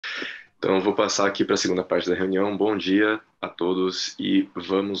Então, eu vou passar aqui para a segunda parte da reunião. Bom dia a todos e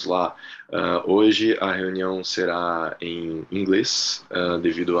vamos lá. Hoje a reunião será em inglês,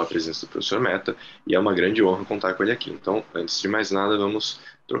 devido à presença do professor Meta, e é uma grande honra contar com ele aqui. Então, antes de mais nada, vamos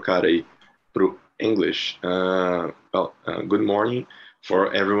trocar aí para o English. Good morning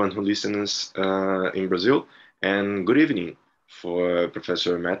for everyone who listens in Brazil, and good evening for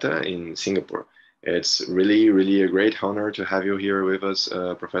Professor Meta in Singapore. It's really a great honor to have you here with us,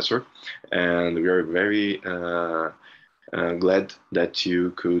 Professor, and we are very glad that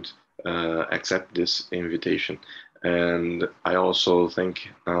you could accept this invitation. And I also thank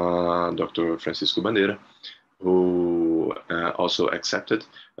Dr. Francisco Bandeira, who also accepted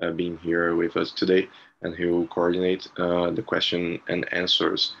being here with us today, and he will coordinate the question and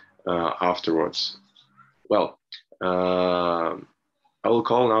answers afterwards. Well, I will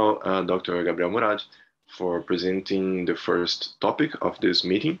call now Dr. Gabriel Murad for presenting the first topic of this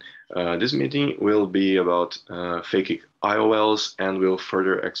meeting. This meeting will be about phakic IOLs, and we'll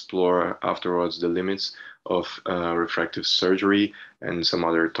further explore afterwards the limits of refractive surgery and some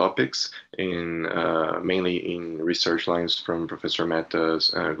other topics, mainly in research lines from Professor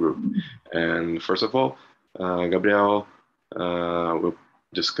Meta's group. And first of all, Gabriel will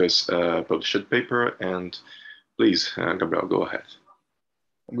discuss a published paper, and please, Gabriel, go ahead.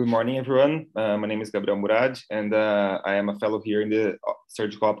 Good morning, everyone. My name is Gabriel Murad, and I am a fellow here in the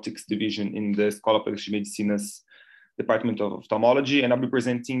Surgical Optics Division in the Escola de Medicinas Department of Ophthalmology, and I'll be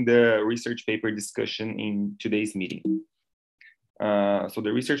presenting the research paper discussion in today's meeting. So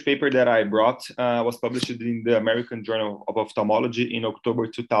the research paper that I brought was published in the American Journal of Ophthalmology in October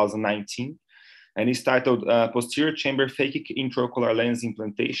 2019, and is titled Posterior Chamber Phakic Intraocular Lens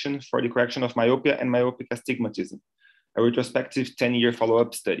Implantation for the Correction of Myopia and Myopic Astigmatism, a retrospective 10-year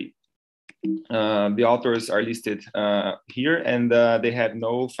follow-up study. The authors are listed here, and they have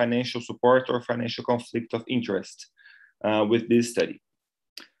no financial support or financial conflict of interest with this study.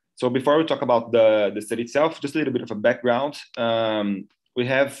 So before we talk about the study itself, just a little bit of a background. We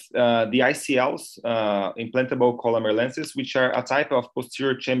have the ICLs, implantable collamer lenses, which are a type of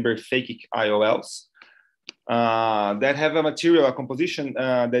posterior chamber phakic IOLs that have a material, a composition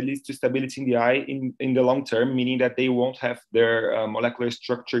that leads to stability in the eye in the long term, meaning that they won't have their molecular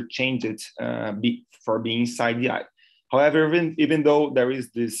structure changed for being inside the eye. However, even though there is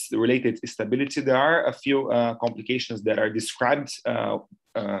this related stability, there are a few complications that are described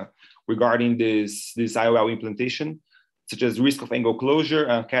regarding this IOL implantation, such as risk of angle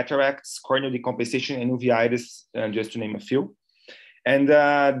closure, cataracts, corneal decompensation, and uveitis, just to name a few. And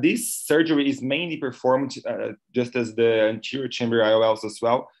this surgery is mainly performed, just as the anterior chamber IOLs as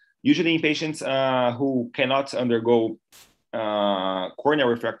well, usually in patients who cannot undergo corneal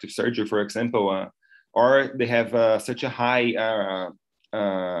refractive surgery, for example, or they have such a high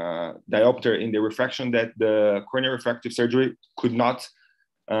diopter in the refraction that the corneal refractive surgery could not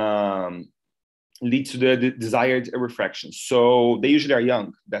lead to the desired refraction. So they usually are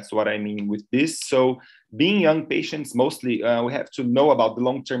young. That's what I mean with this. So being young patients, mostly we have to know about the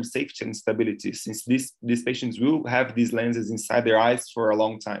long-term safety and stability, since these patients will have these lenses inside their eyes for a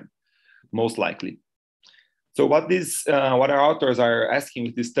long time, most likely. So what our authors are asking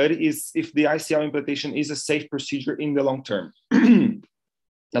with this study is if the ICL implantation is a safe procedure in the long term.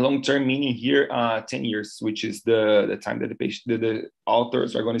 The long term meaning here 10 years, which is the time that the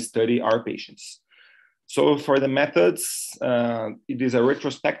authors are going to study our patients. So for the methods, it is a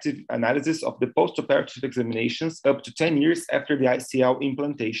retrospective analysis of the post-operative examinations up to 10 years after the ICL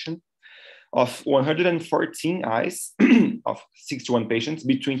implantation of 114 eyes of 61 patients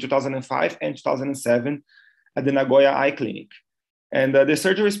between 2005 and 2007 at the Nagoya Eye Clinic. And the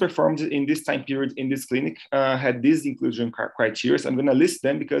surgeries performed in this time period in this clinic had these inclusion criteria. I'm going to list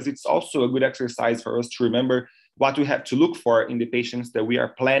them because it's also a good exercise for us to remember what we have to look for in the patients that we are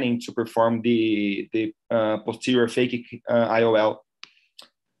planning to perform the posterior phakic IOL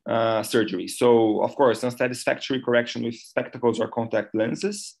surgery. So, of course, unsatisfactory correction with spectacles or contact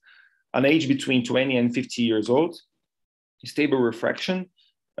lenses, an age between 20 and 50 years old, stable refraction.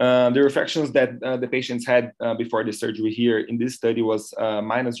 The refractions that the patients had before the surgery here in this study was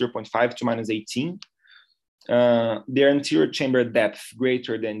minus 0.5 to minus 18. Their anterior chamber depth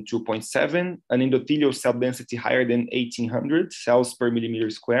greater than 2.7, an endothelial cell density higher than 1800 cells per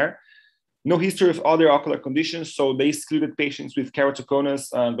millimeter square. No history of other ocular conditions, so they excluded patients with keratoconus,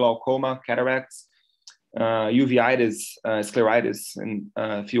 glaucoma, cataracts, uveitis, scleritis, and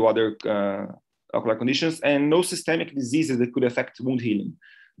a few other ocular conditions, and no systemic diseases that could affect wound healing.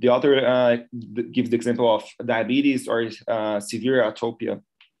 The author gives the example of diabetes or severe atopia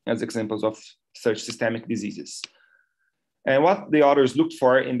as examples of such systemic diseases. And what the authors looked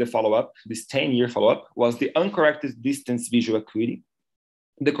for in the follow-up, this 10-year follow-up, was the uncorrected distance visual acuity,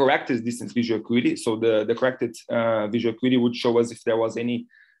 the corrected distance visual acuity. So the corrected visual acuity would show us if there was any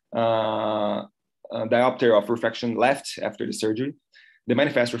diopter of refraction left after the surgery. The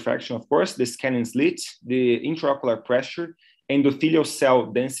manifest refraction, of course, the scanning slit, the intraocular pressure, endothelial cell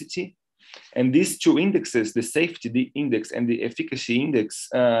density. And these two indexes, the safety index and the efficacy index,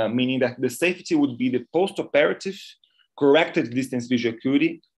 meaning that the safety would be the post-operative corrected distance visual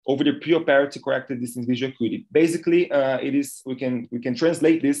acuity over the preoperative corrected distance visual acuity. Basically, we can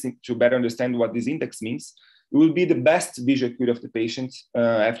translate this to better understand what this index means. It will be the best visual acuity of the patient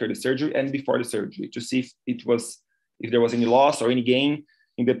after the surgery and before the surgery to see if there was any loss or any gain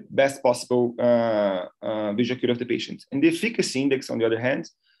in the best possible visual acuity of the patient. And the efficacy index, on the other hand,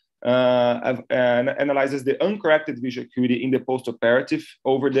 analyzes the uncorrected visual acuity in the post-operative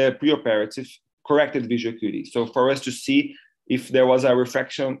over the preoperative corrected visual acuity. So for us to see if there was a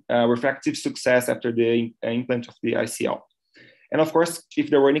refractive success after the implant of the ICL. And of course, if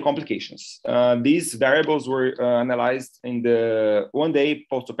there were any complications. These variables were analyzed in the 1 day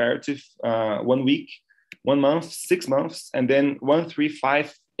post-operative, 1 week, 1 month, 6 months, and then 1, 3,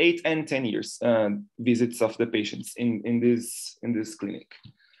 5, 8, and 10 years visits of the patients in this clinic.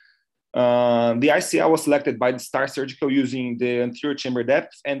 The ICL was selected by the STAR Surgical using the anterior chamber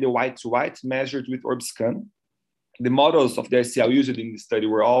depth and the white to white measured with Orbscan. The models of the ICL used in the study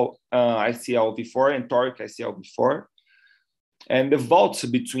were all ICL V4 and toric ICL V4. And the vault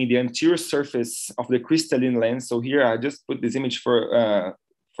between the anterior surface of the crystalline lens. So here I just put this image for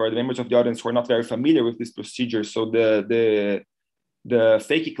the members of the audience who are not very familiar with this procedure. So the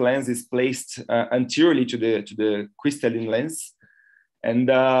phakic lens is placed anteriorly to the crystalline lens. And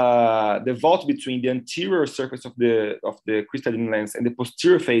the vault between the anterior surface of the crystalline lens and the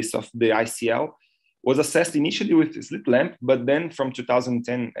posterior face of the ICL was assessed initially with a slit lamp, but then from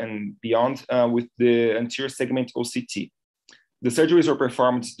 2010 and beyond with the anterior segment OCT. The surgeries were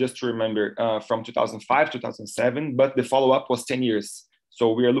performed, just to remember, from 2005 to 2007, but the follow-up was 10 years.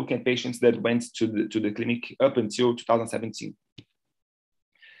 So we are looking at patients that went to the clinic up until 2017.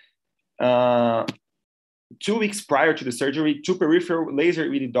 2 weeks prior to the surgery, 2 peripheral laser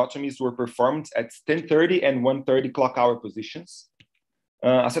iridotomies were performed at 10:30 and 1:30 clock hour positions.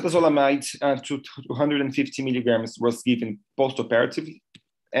 Acetazolamide 250 milligrams was given post-operatively.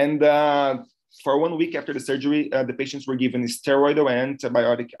 And for 1 week after the surgery, the patients were given steroidal and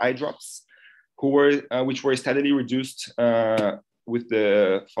antibiotic eye drops, which were steadily reduced with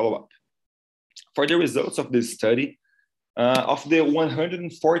the follow-up. For the results of this study, of the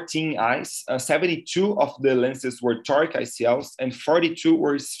 114 eyes, 72 of the lenses were toric ICLs and 42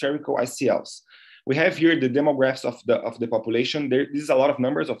 were spherical ICLs. We have here the demographics of the population. This is a lot of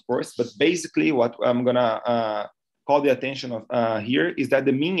numbers, of course, but basically what I'm gonna call the attention of here is that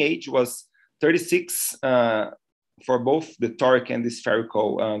the mean age was 36 for both the toric and the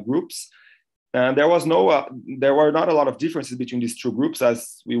spherical groups. There were not a lot of differences between these two groups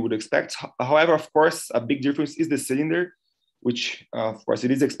as we would expect. However, of course, a big difference is the cylinder, which of course it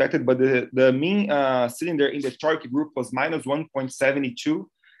is expected, but the mean cylinder in the toric group was minus 1.72,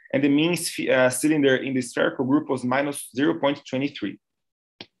 and the mean cylinder in the spherical group was minus 0.23.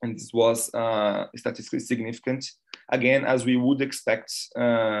 And this was statistically significant, again, as we would expect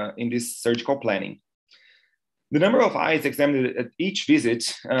in this surgical planning. The number of eyes examined at each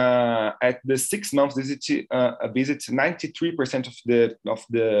visit, at the 6 month visit, 93% of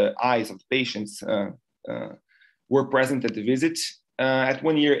the eyes of the patients were present at the visit. At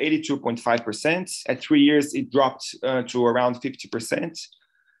 1 year, 82.5%. At 3 years, it dropped to around 50%.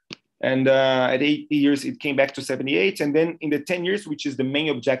 And at 8 years, it came back to 78. And then in the 10 years, which is the main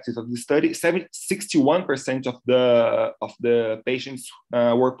objective of the study, 61% of the patients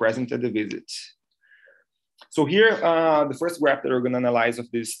were present at the visit. So here, the first graph that we're going to analyze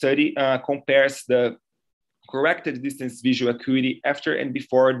of this study compares the corrected distance visual acuity after and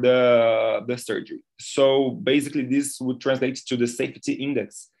before the surgery. So basically, this would translate to the safety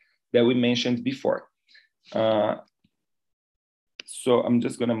index that we mentioned before. So I'm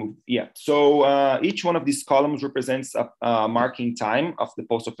just going to move. Yeah. So each one of these columns represents a marking time of the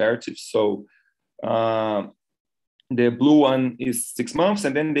postoperative. So the blue one is 6 months,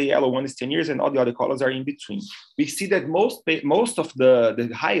 and then the yellow one is 10 years, and all the other columns are in between. We see that most of the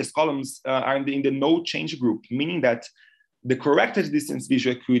highest columns are in the no change group, meaning that the corrected distance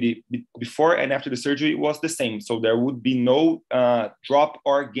visual acuity before and after the surgery was the same. So there would be no drop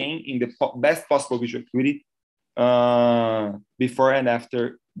or gain in the best possible visual acuity before and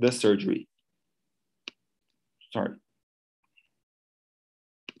after the surgery. Sorry.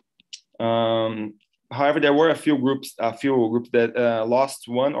 However, there were a few groups that lost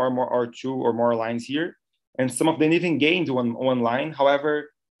one or more, or two or more lines here, and some of them even gained one line.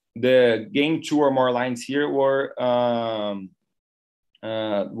 However, the gained two or more lines here were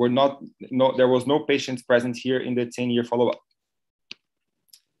not, there was no patients present here in the 10-year follow-up.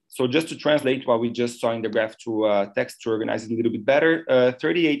 So just to translate what we just saw in the graph to text to organize it a little bit better,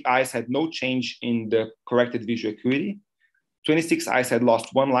 38 eyes had no change in the corrected visual acuity, 26 eyes had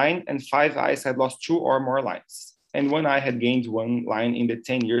lost one line, and 5 eyes had lost 2 or more lines, and 1 eye had gained 1 line in the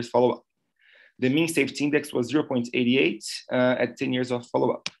 10 years follow-up. The mean safety index was 0.88 at 10 years of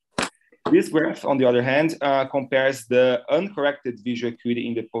follow-up. This graph, on the other hand, compares the uncorrected visual acuity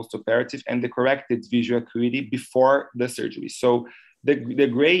in the post-operative and the corrected visual acuity before the surgery. So the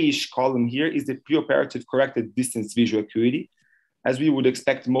grayish column here is the preoperative corrected distance visual acuity. As we would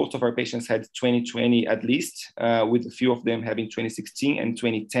expect, most of our patients had 20/20 at least, with a few of them having 20/16 and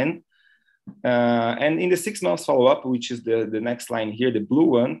 20/10. And in the 6 months follow-up, which is the next line here, the blue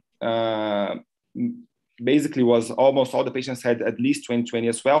one, basically was almost all the patients had at least 20/20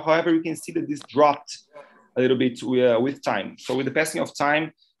 as well. However, we can see that this dropped a little bit with time. So with the passing of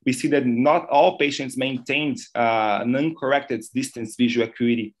time, we see that not all patients maintained an uncorrected distance visual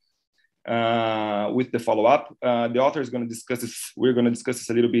acuity with the follow-up. The author is going to discuss this. We're going to discuss this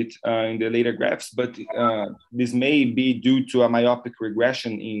a little bit in the later graphs, but this may be due to a myopic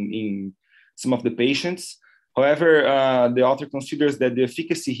regression in some of the patients. However, the author considers that the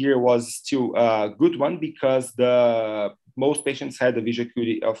efficacy here was still a good one because most patients had a visual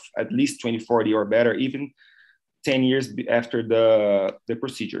acuity of at least 20/40 or better, even 10 years after the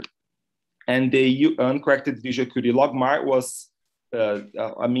procedure. And the uncorrected visual acuity logMAR was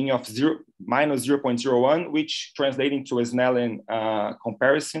a mean of minus 0.01, which translating to a Snellen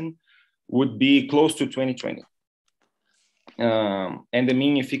comparison would be close to 20/20. And the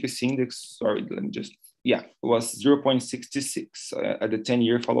mean efficacy index, sorry, let me just, was 0.66 at the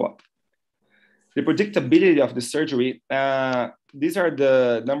 10-year follow-up. The predictability of the surgery, these are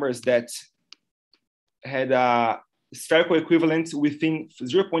the numbers that had a spherical equivalent within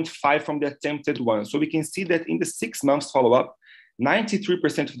 0.5 from the attempted one. So we can see that in the 6 months follow-up,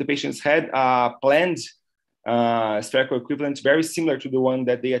 93% of the patients had a planned spherical equivalent very similar to the one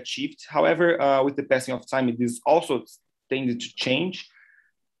that they achieved. However, with the passing of time, it is also tended to change.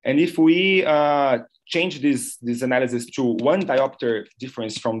 And if we change this analysis to 1 diopter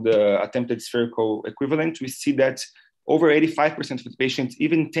difference from the attempted spherical equivalent, we see that over 85% of the patients,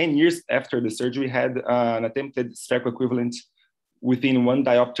 even 10 years after the surgery, had an attempted spherical equivalent within 1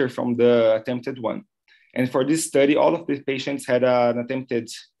 diopter from the attempted one. And for this study, all of the patients had an attempted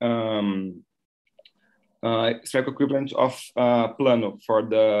spherical equivalent of plano for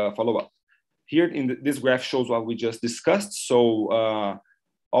the follow-up. Here in this graph shows what we just discussed. So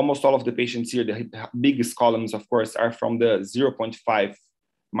almost all of the patients here, the biggest columns, of course, are from the 0.5,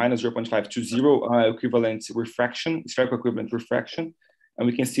 minus 0.5 to 0 equivalent refraction, spherical equivalent refraction. And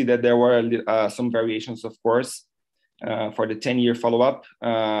we can see that there were some variations, of course, for the 10-year follow-up.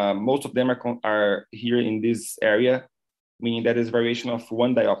 Most of them are here in this area, meaning that is variation of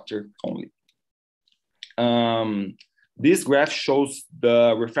 1 diopter only. This graph shows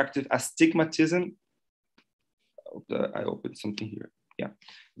the refractive astigmatism. I opened something here. Yeah,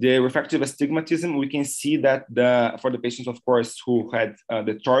 the refractive astigmatism, we can see that for the patients, of course, who had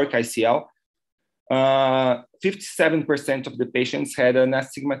the toric ICL, 57% of the patients had an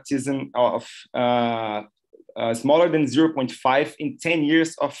astigmatism of smaller than 0.5 in 10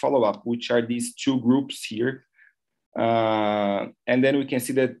 years of follow-up, which are these 2 groups here. And then we can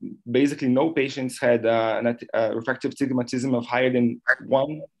see that basically no patients had a refractive astigmatism of higher than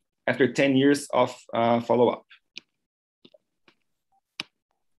 1 after 10 years of follow-up.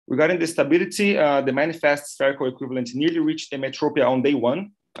 Regarding the stability, the manifest spherical equivalent nearly reached emetropia on day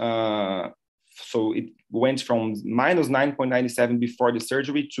 1. So it went from minus 9.97 before the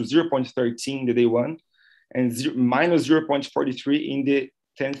surgery to 0.13 the day 1 and minus 0.43 in the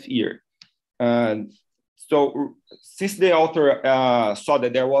 10th year. So since the author saw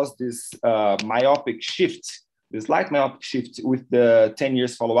that there was this myopic shift, this slight myopic shift with the 10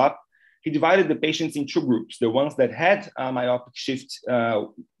 years follow-up, he divided the patients in 2 groups, the ones that had a myopic shift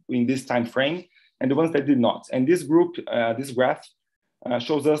in this time frame and the ones that did not. And this group, this graph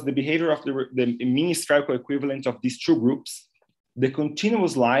shows us the behavior of the mean spherical equivalent of these 2 groups. The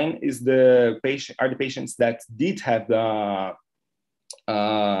continuous line is the patients that did have the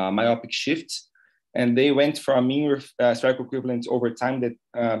myopic shift, and they went from a mean spherical equivalent over time that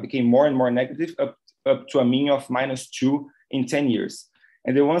became more and more negative up to a mean of -2 in 10 years.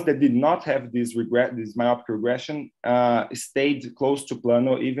 And the ones that did not have this myopic regression stayed close to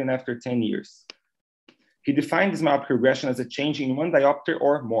plano even after 10 years. He defined this myopic regression as a change in one diopter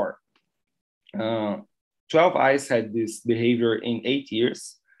or more. 12 eyes had this behavior in 8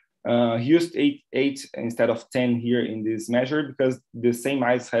 years. He used eight instead of 10 here in this measure because the same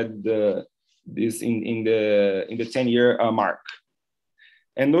eyes had this in the 10-year mark.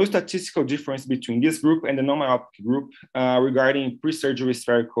 And no statistical difference between this group and the non-myopic group regarding pre-surgery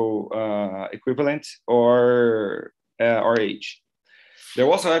spherical equivalent or age. There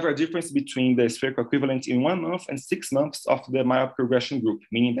was, however, a difference between the spherical equivalent in 1 month and 6 months of the myopic regression group,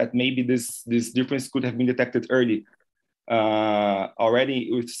 meaning that maybe this difference could have been detected early, already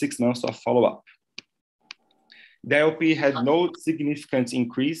with 6 months of follow-up. The IOP had no significant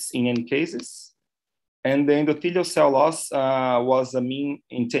increase in any cases, and the endothelial cell loss was a mean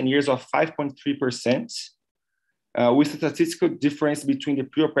in 10 years of 5.3%, with a statistical difference between the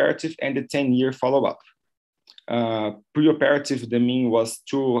preoperative and the 10-year follow-up. Preoperative, the mean was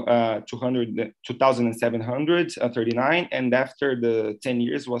 2,739, and after the 10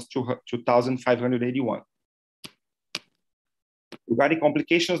 years was 2,581. Regarding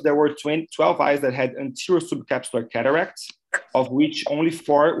complications, there were 12 eyes that had anterior subcapsular cataracts, of which only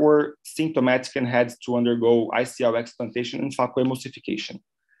 4 were symptomatic and had to undergo ICL explantation and phacoemulsification.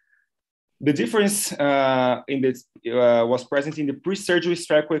 The difference was present in the pre-surgery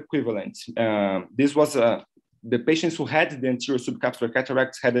spherical equivalent. This was the patients who had the anterior subcapsular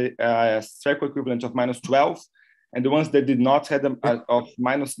cataracts had a spherical equivalent of -12, and the ones that did not had of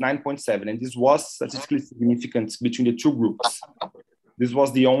 -9.7. And this was statistically significant between the two groups. This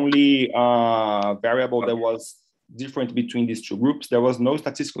was the only variable that was different between these two groups. There was no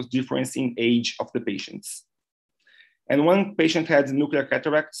statistical difference in age of the patients. And one patient had nuclear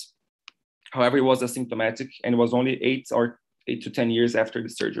cataracts. However, it was asymptomatic and was only 8 to 10 years after the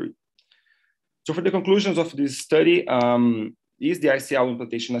surgery. So for the conclusions of this study, is the ICL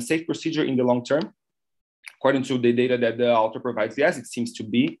implantation a safe procedure in the long term? According to the data that the author provides, yes, it seems to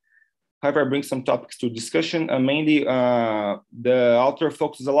be. However, I bring some topics to discussion. Mainly, the author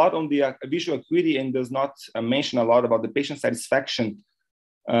focuses a lot on the visual acuity and does not mention a lot about the patient satisfaction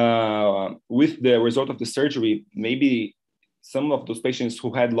with the result of the surgery. Maybe some of those patients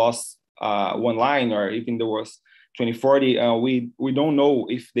who had lost one line, or even there was 20/40, we don't know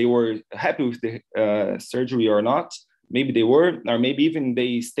if they were happy with the surgery or not. Maybe they were, or maybe even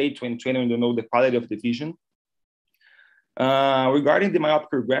they stayed 20/20 and don't know the quality of the vision. Regarding the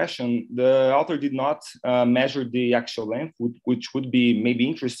myopic regression, the author did not measure the actual length, which would be maybe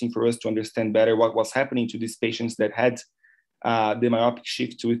interesting for us to understand better what was happening to these patients that had the myopic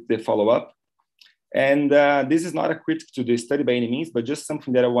shift with the follow-up. And this is not a critic to the study by any means, but just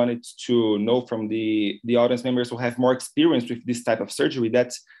something that I wanted to know from the audience members who have more experience with this type of surgery,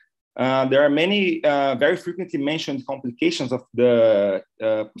 that there are many very frequently mentioned complications of the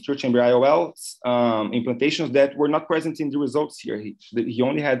posterior chamber IOLs implantations that were not present in the results here. He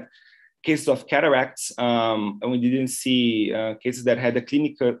only had cases of cataracts, and we didn't see cases that had a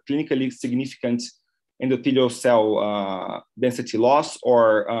clinically significant endothelial cell density loss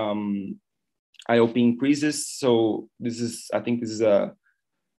or IOP increases. So I think this is a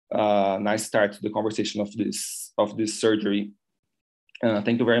nice start to the conversation of this surgery.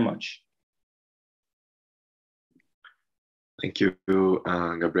 Thank you very much. Thank you,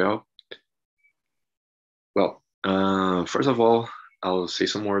 Gabriel. Well, first of all, I'll say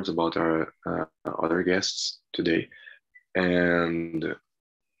some words about our other guests today. And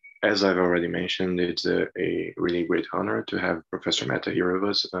as I've already mentioned, it's a really great honor to have Professor Mehta here with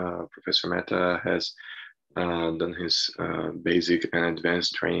us. Professor Mehta has done his basic and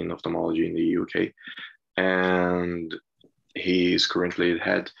advanced training in ophthalmology in the UK. And he is currently the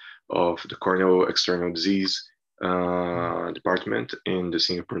head of the corneal external disease department in the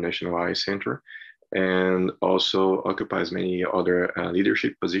Singapore National Eye Center, and also occupies many other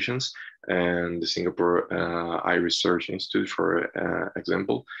leadership positions and the Singapore Eye Research Institute, for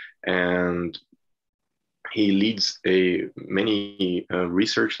example. And he leads many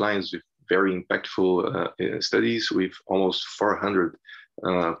research lines with very impactful studies with almost 400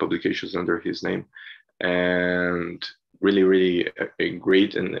 publications under his name, and really a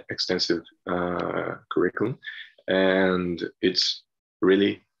great and extensive curriculum. And it's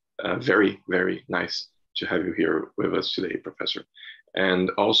really very nice to have you here with us today, Professor.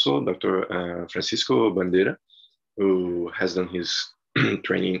 And also Dr. Francisco Bandeira, who has done his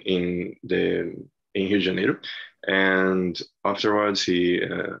training in Rio de Janeiro, and afterwards he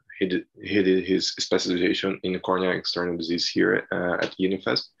did his specialization in corneal external disease here at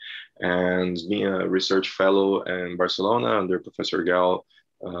Unifesp, and being a research fellow in Barcelona under Professor Gal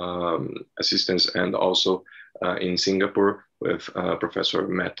assistance, and also in Singapore with Professor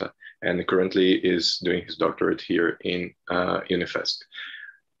Mehta, and currently is doing his doctorate here in Unifesp.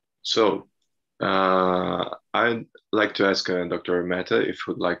 So I'd like to ask Dr. Mehta if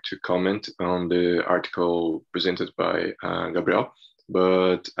he would like to comment on the article presented by Gabriel,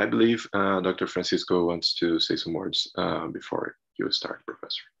 but I believe Dr. Francisco wants to say some words before you start,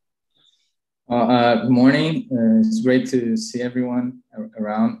 Professor. Good morning. It's great to see everyone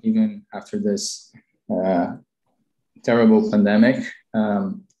around, even after this terrible pandemic.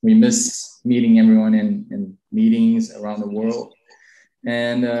 We miss meeting everyone in meetings around the world.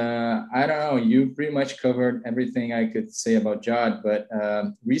 And I don't know, you pretty much covered everything I could say about JOD, but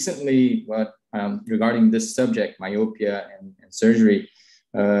recently, regarding this subject, myopia and surgery,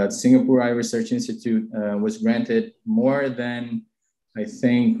 Singapore Eye Research Institute was granted more than, I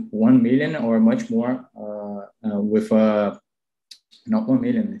think, 1 million or much more with, not 1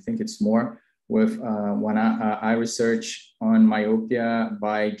 million, I think it's more, with one eye research on myopia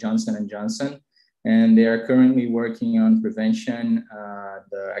by Johnson & Johnson. And they are currently working on prevention,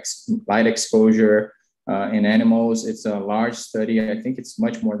 the light exposure in animals. It's a large study. I think it's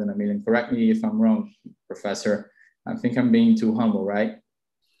much more than 1 million. Correct me if I'm wrong, Professor. I think I'm being too humble, right?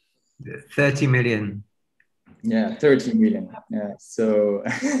 30 million. Yeah, 30 million. Yeah, so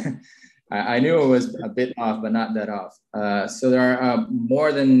I knew it was a bit off, but not that off. So there are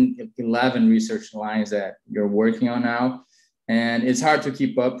more than 11 research lines that you're working on now. And it's hard to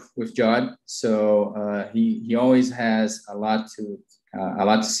keep up with JOD. So he always has a lot to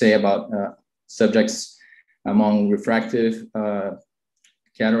say about subjects among refractive,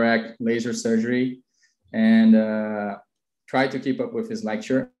 cataract, laser surgery, and try to keep up with his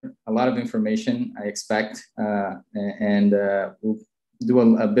lecture. A lot of information, I expect, and we'll do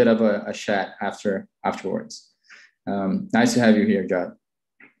a bit of a chat afterwards. Nice to have you here, JOD.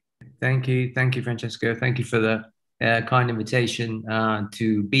 Thank you, Francesco. Thank you for the kind invitation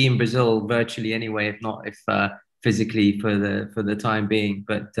to be in Brazil virtually anyway, if physically for the time being.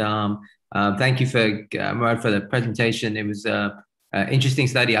 But thank you Murad, for the presentation. It was an interesting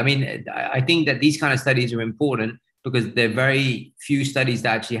study. I mean, I think that these kind of studies are important because there are very few studies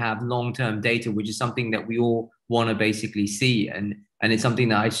that actually have long-term data, which is something that we all want to basically see. And it's something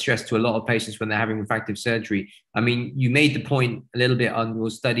that I stress to a lot of patients when they're having refractive surgery. I mean, you made the point a little bit on your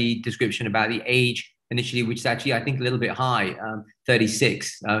study description about the age initially, which is actually, I think, a little bit high,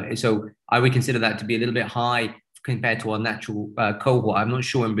 36. So I would consider that to be a little bit high compared to our natural cohort. I'm not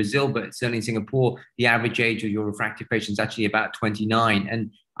sure in Brazil, but certainly in Singapore, the average age of your refractive patients is actually about 29.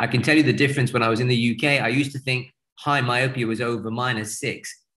 And I can tell you the difference. When I was in the UK, I used to think high myopia was over -6.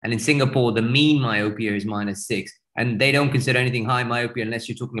 And in Singapore, the mean myopia is -6. And they don't consider anything high myopia unless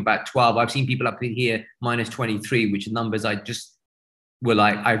you're talking about 12. I've seen people up here -23, which are numbers I just were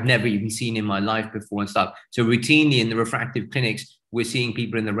like, I've never even seen in my life before and stuff. So routinely in the refractive clinics, we're seeing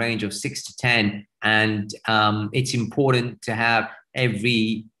people in the range of 6 to 10. And it's important to have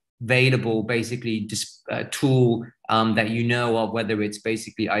every available basically tool that you know of, whether it's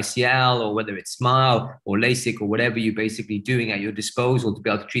basically ICL or whether it's SMILE or LASIK or whatever you're basically doing at your disposal to be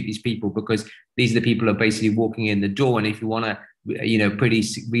able to treat these people, because these are the people who are basically walking in the door. And if you want to, pretty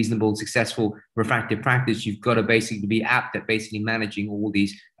reasonable, successful refractive practice, you've got to basically be apt at basically managing all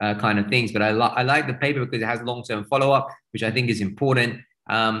these kind of things. But I like the paper because it has long-term follow-up, which I think is important.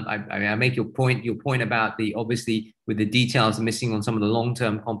 I make your point about obviously with the details missing on some of the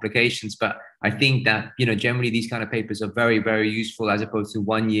long-term complications, but I think that, generally these kind of papers are very, very useful as opposed to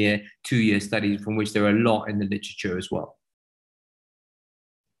 1 year, 2 year studies, from which there are a lot in the literature as well.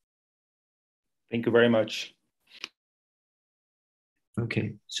 Thank you very much.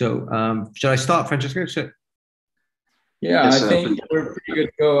 Okay, so shall I start, Francesco? Yeah, yes, I think we're pretty good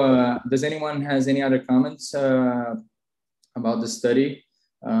to go. Does anyone has any other comments about the study?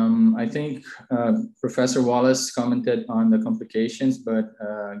 I think Professor Wallace commented on the complications, but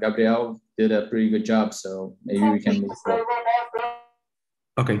Gabriel did a pretty good job, so maybe we can move forward.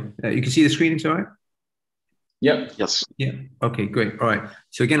 Okay, you can see the screen, it's all right? Yep. Yes. Yeah, okay, great. All right.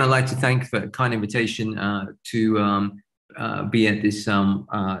 So again, I'd like to thank for a kind invitation to be at this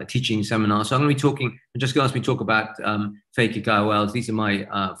teaching seminar. So I'm going to be talking, Francesco asked me to talk about fake IOLs. These are my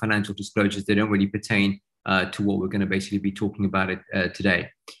financial disclosures. They don't really pertain to what we're going to basically be talking about today.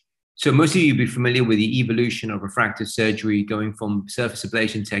 So most of you will be familiar with the evolution of refractive surgery, going from surface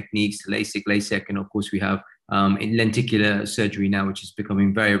ablation techniques to LASIK, LASIK, and of course we have lenticular surgery now, which is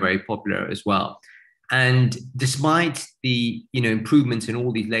becoming very, very popular as well. And despite the improvements in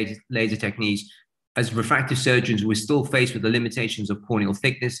all these laser techniques, as refractive surgeons, we're still faced with the limitations of corneal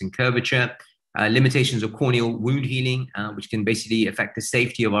thickness and curvature. limitations of corneal wound healing, which can basically affect the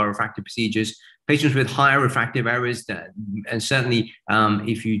safety of our refractive procedures. Patients with higher refractive errors, and certainly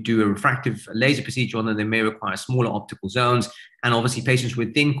if you do a refractive laser procedure on them, they may require smaller optical zones. And obviously patients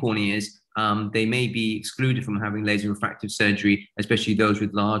with thin corneas, they may be excluded from having laser refractive surgery, especially those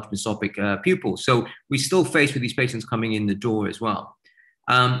with large mesopic pupils. So we're still faced with these patients coming in the door as well.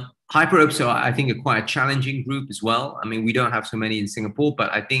 Hyperopes are, I think, are quite a challenging group as well. I mean, we don't have so many in Singapore,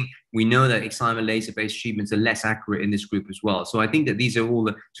 but I think we know that excimer laser-based treatments are less accurate in this group as well. So I think that these are all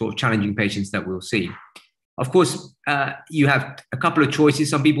the sort of challenging patients that we'll see. Of course, you have a couple of choices.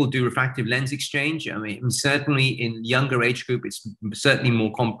 Some people do refractive lens exchange. I mean, certainly in younger age group, it's certainly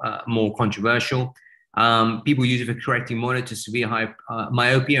more controversial. People use it for correcting moderate to severe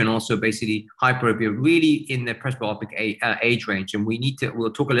myopia and also basically hyperopia, really in the presbyopic age range. And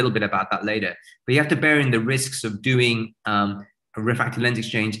we'll talk a little bit about that later. But you have to bear in the risks of doing a refractive lens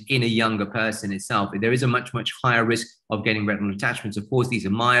exchange in a younger person itself. There is a much, much higher risk of getting retinal detachments. Of course, these are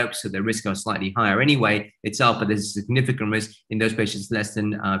myopes, so their risks are slightly higher anyway itself, but there's a significant risk in those patients less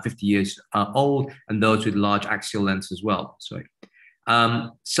than 50 years old and those with large axial lens as well. Sorry.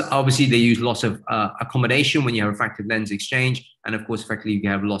 So obviously they use loss of accommodation when you have refractive lens exchange, and of course effectively you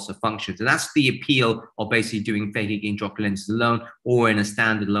have loss of function. So that's the appeal of basically doing phakic intraocular lenses alone or in a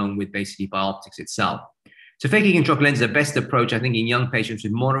standard alone with basically bioptics itself. So phakic intraocular lenses are the best approach, I think, in young patients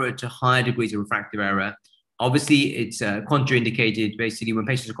with moderate to higher degrees of refractive error. Obviously, it's contraindicated basically when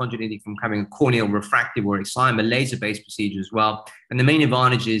patients are contraindicated from having a corneal refractive or excimer laser-based procedure as well. And the main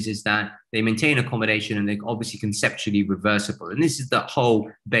advantage is that they maintain accommodation and they're obviously conceptually reversible. And this is the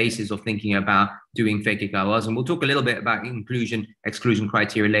whole basis of thinking about doing phakic IOLs. And we'll talk a little bit about inclusion, exclusion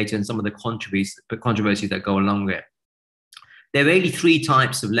criteria later and some of the controversies that go along with it. There are really three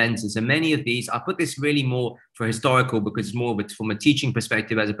types of lenses, and many of these, I put this really more for historical because it's more of it from a teaching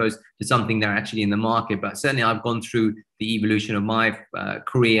perspective as opposed to something that are actually in the market. But certainly I've gone through the evolution of my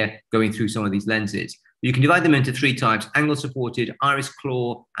career going through some of these lenses. You can divide them into three types: angle-supported, iris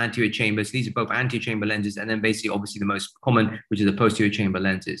claw, anterior chamber. So these are both anterior chamber lenses, and then basically obviously the most common, which is the posterior chamber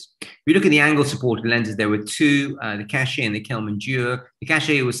lenses. If you look at the angle-supported lenses, there were two, the Cachet and the Kelman Duo. The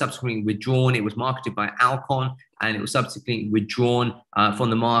Cachet was subsequently withdrawn. It was marketed by Alcon, and it was subsequently withdrawn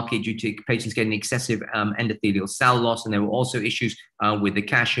from the market due to patients getting excessive endothelial cell loss. And there were also issues with the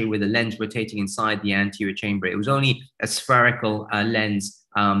Cachet, with the lens rotating inside the anterior chamber. It was only a spherical lens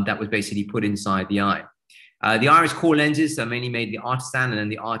that was basically put inside the eye. The iris core lenses are mainly made the Artisan and then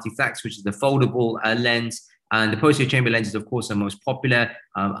the Artiflex, which is the foldable lens. And the posterior chamber lenses, of course, are most popular.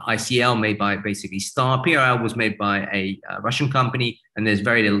 ICL made by basically Star. PRL was made by a Russian company, and there's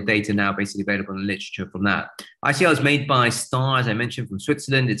very little data now basically available in the literature from that. ICL is made by Star, as I mentioned, from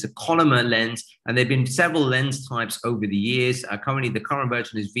Switzerland. It's a Collamer lens, and there have been several lens types over the years. Currently, the current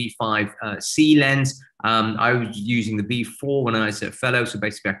version is V5C lens. I was using the V4 when I was a fellow, so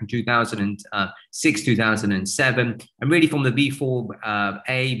basically back in 2006, 2007. And really from the V4A,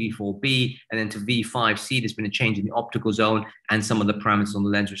 V4B, and then to V5C, there's been a change in the optical zone and some of the parameters on the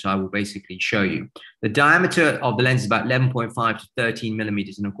lens, which I will basically show you. The diameter of the lens is about 11.5 to 13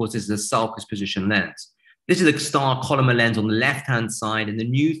 millimeters. And of course, this is a sulcus position lens. This is a Star Collamer lens on the left-hand side. And the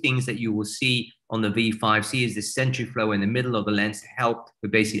new things that you will see on the V5C is this centriflow in the middle of the lens to help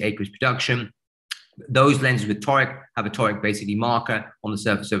with basically aqueous production. Those lenses with toric have a toric basically marker on the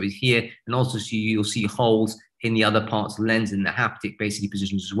surface over here. And also you'll see holes in the other parts of the lens in the haptic basically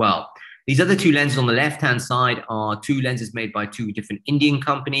positions as well. These other two lenses on the left-hand side are two lenses made by two different Indian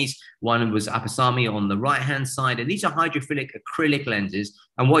companies. One was Apasami on the right-hand side, and these are hydrophilic acrylic lenses.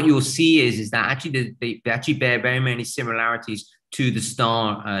 And what you'll see is that actually they actually bear very many similarities to the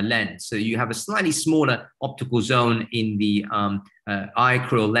Star lens. So you have a slightly smaller optical zone in the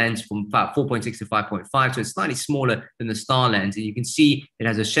iCrill lens from about 4.6 to 5.5. So it's slightly smaller than the Star lens. And you can see it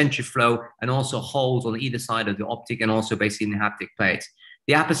has a centriflow and also holes on either side of the optic and also basically in the haptic plates.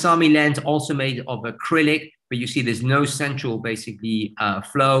 The Apasami lens also made of acrylic, but you see there's no central basically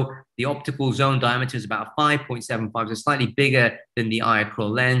flow. The optical zone diameter is about 5.75, so slightly bigger than the iCrill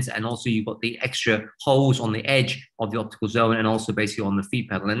lens. And also you've got the extra holes on the edge of the optical zone and also basically on the feet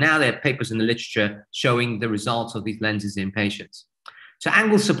pedal. And now there are papers in the literature showing the results of these lenses in patients. So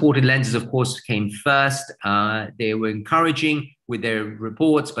angle-supported lenses, of course, came first. They were encouraging with their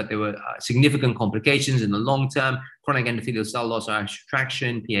reports, but there were significant complications in the long term. chronic endothelial cell loss or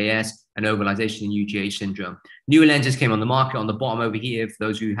attraction, PAS, and ovalization in UGH syndrome. Newer lenses came on the market. On the bottom over here, for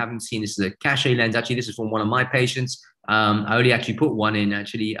those who haven't seen, this is a cachet lens. Actually, this is from one of my patients. I only actually put one in,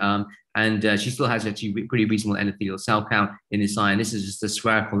 actually, and she still has actually pretty reasonable endothelial cell count in this eye. And this is just a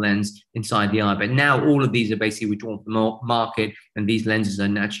spherical lens inside the eye. But now all of these are basically withdrawn from the market, and these lenses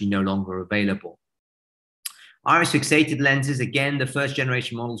are actually no longer available. Iris fixated lenses, again, the first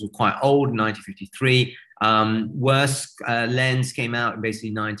generation models were quite old, 1953. Worst lens came out in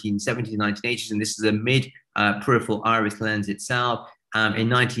basically 1970s, 1980s, and this is a mid peripheral iris lens itself. In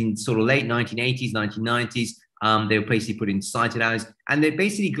late 1980s, 1990s, they were basically put in sighted eyes, and they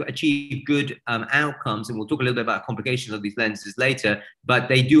basically achieved good outcomes. And we'll talk a little bit about complications of these lenses later, but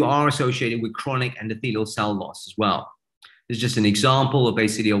they are associated with chronic endothelial cell loss as well. This is just an example of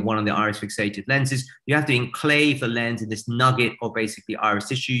basically one of the iris fixated lenses. You have to enclave the lens in this nugget of basically iris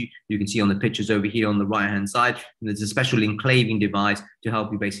tissue. You can see on the pictures over here on the right-hand side, and there's a special enclaving device to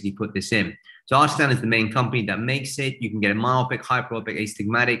help you basically put this in. So Artisan is the main company that makes it. You can get a myopic, hyperopic,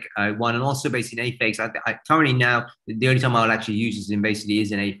 astigmatic one, and also basically an aphakic. Currently now, the only time I'll actually use this in basically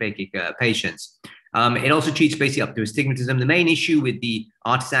is in aphakic patients. It also treats basically up to astigmatism. The main issue with the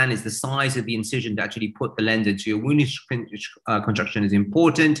Artisan is the size of the incision to actually put the lens into. Your wound construction is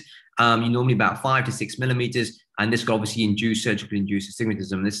important. You normally about 5 to 6 millimeters, and this could obviously surgically induce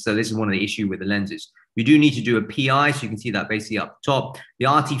astigmatism. So this is one of the issues with the lenses. You do need to do a PI, so you can see that basically up top. The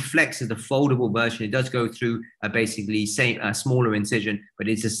RT Flex is the foldable version. It does go through basically smaller incision, but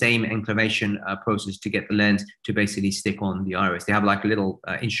it's the same enclavation process to get the lens to basically stick on the iris. They have like a little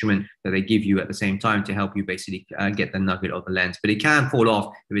instrument that they give you at the same time to help you basically get the nugget of the lens, but it can fall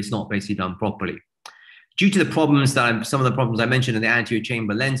off if it's not basically done properly. Due to the problems some of the problems I mentioned in the anterior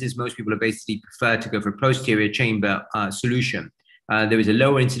chamber lenses, most people are basically prefer to go for a posterior chamber solution. There is a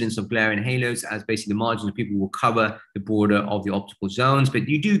lower incidence of glare and halos, as basically the margins of people will cover the border of the optical zones, but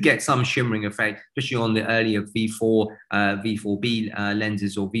you do get some shimmering effect, especially on the earlier V4, V4B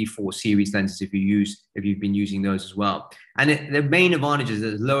lenses or V4 series lenses if you've been using those as well. And the main advantage is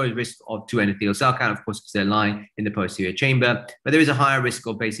there's lower risk to endothelial cell count, of course, because they're lying in the posterior chamber, but there is a higher risk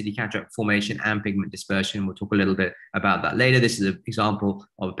of basically cataract formation and pigment dispersion. We'll talk a little bit about that later. This is an example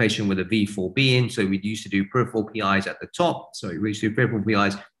of a patient with a V4B in. So we used to do peripheral PIs at the top. So we used to do peripheral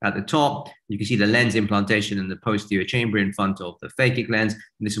PIs at the top. You can see the lens implantation in the posterior chamber in front of the phakic lens. And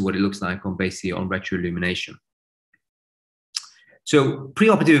this is what it looks like on basically on retroillumination. So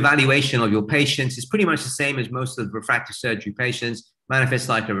preoperative evaluation of your patients is pretty much the same as most of the refractive surgery patients. Manifest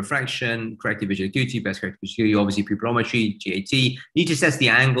light refraction, corrective visual acuity, best corrective visual acuity, obviously pupillometry, GAT. You need to assess the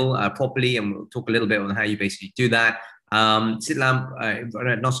angle properly, and we'll talk a little bit on how you basically do that. Slit lamp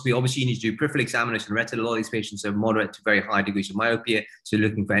retinoscopy, obviously you need to do peripheral examination of retina. A lot of these patients have moderate to very high degrees of myopia, so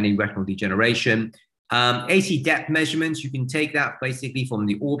looking for any retinal degeneration. AC depth measurements, you can take that basically from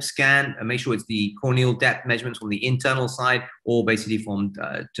the orb scan and make sure it's the corneal depth measurements from the internal side, or basically from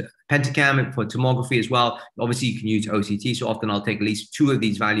pentacam for tomography as well. Obviously, you can use OCT, so often I'll take at least 2 of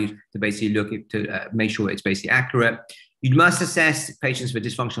these values to basically look at, to make sure it's basically accurate. You must assess patients with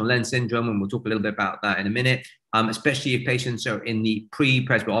dysfunctional lens syndrome, and we'll talk a little bit about that in a minute, especially if patients are in the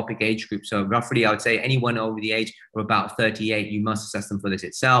pre-presbyopic age group. So roughly, I would say anyone over the age of about 38, you must assess them for this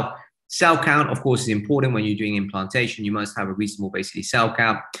itself. Cell count, of course, is important when you're doing implantation. You must have a reasonable, basically, cell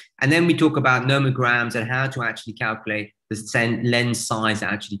count. And then we talk about nomograms and how to actually calculate the lens size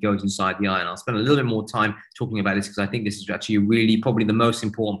that actually goes inside the eye. And I'll spend a little bit more time talking about this because I think this is actually really probably the most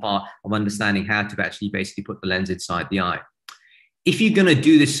important part of understanding how to actually basically put the lens inside the eye. If you're going to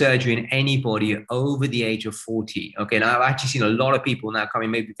do this surgery in anybody over the age of 40, okay, now I've actually seen a lot of people now coming,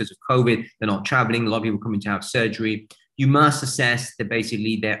 maybe because of COVID, they're not traveling, a lot of people coming to have surgery. You must assess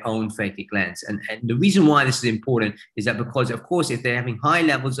basically their own phakic lens. And the reason why this is important is that because, of course, if they're having high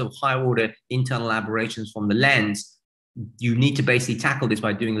levels of high order internal aberrations from the lens, you need to basically tackle this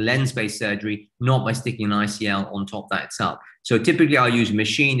by doing lens-based surgery, not by sticking an ICL on top of that itself. So typically I'll use a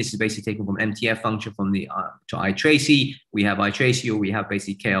machine. This is basically taken from MTF function from the to iTracy. We have iTracy, or we have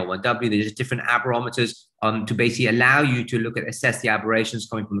basically KL1W. There's just different aberrometers to basically allow you to assess the aberrations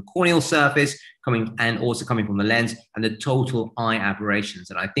coming from the corneal surface, and also coming from the lens, and the total eye aberrations.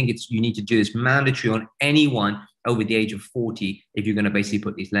 And I think you need to do this mandatory on anyone over the age of 40 if you're going to basically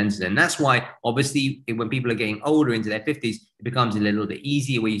put these lenses in. And that's why, obviously, when people are getting older into their 50s, it becomes a little bit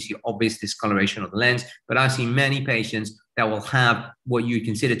easier where you see obvious discoloration of the lens. But I've seen many patients that will have what you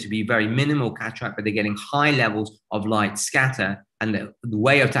consider to be very minimal cataract, but they're getting high levels of light scatter. And the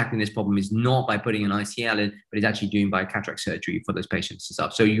way of tackling this problem is not by putting an ICL in, but it's actually doing by cataract surgery for those patients and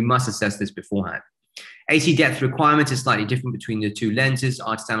stuff. So you must assess this beforehand. AC depth requirements is slightly different between the two lenses.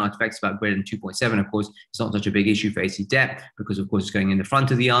 Artisan artifacts about greater than 2.7. Of course, it's not such a big issue for AC depth because, of course, it's going in the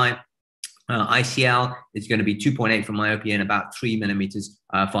front of the eye. ICL is going to be 2.8 for myopia and about 3 millimeters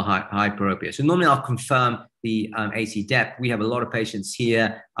for hyperopia. So normally I'll confirm the AC depth. We have a lot of patients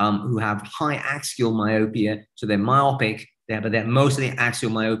here who have high axial myopia, so they're myopic. But most of the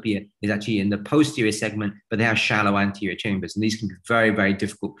axial myopia is actually in the posterior segment, but they have shallow anterior chambers. And these can be very, very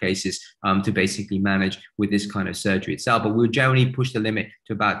difficult cases to basically manage with this kind of surgery itself. But we'll generally push the limit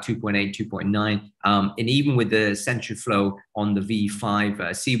to about 2.8, 2.9. And even with the central flow on the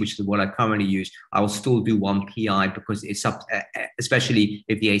V5C, which is what I currently use, I will still do 1 PI because it's up, especially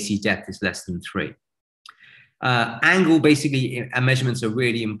if the AC depth is less than 3. Angle basically measurements are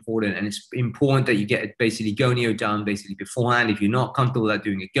really important, and it's important that you get basically gonio done basically beforehand. If you're not comfortable with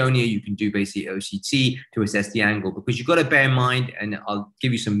doing a gonio, you can do basically OCT to assess the angle, because you've got to bear in mind, and I'll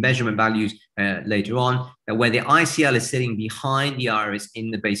give you some measurement values later on, that where the ICL is sitting behind the iris in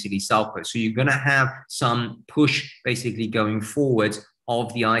the basically sulcus. So you're going to have some push basically going forwards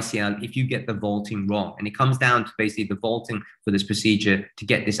of the ICL if you get the vaulting wrong. And it comes down to basically the vaulting for this procedure to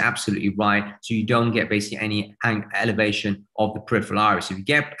get this absolutely right, so you don't get basically any elevation of the peripheral iris. If you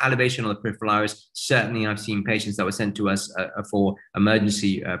get elevation of the peripheral iris, certainly I've seen patients that were sent to us for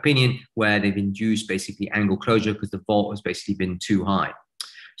emergency opinion where they've induced basically angle closure because the vault has basically been too high.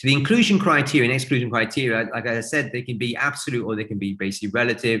 So the inclusion criteria and exclusion criteria, like I said, they can be absolute or they can be basically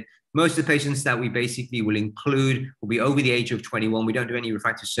relative. Most of the patients that we basically will include will be over the age of 21. We don't do any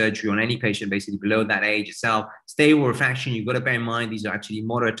refractive surgery on any patient basically below that age itself. Stable refraction, you've got to bear in mind, these are actually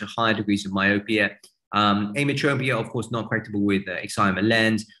moderate to high degrees of myopia. Ametropia, of course, not correctable with excimer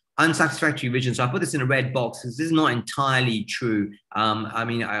lens. Unsatisfactory vision. So I put this in a red box because this is not entirely true. I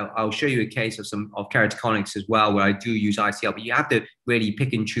mean, I'll show you a case of keratoconics as well, where I do use ICL, but you have to really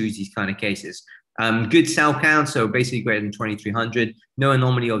pick and choose these kind of cases. Good cell count, so basically greater than 2300. No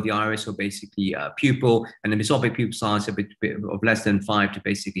anomaly of the iris or basically pupil, and the mesopic pupil size of less than 5 to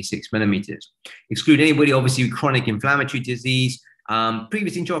basically 6 millimeters. Exclude anybody obviously with chronic inflammatory disease.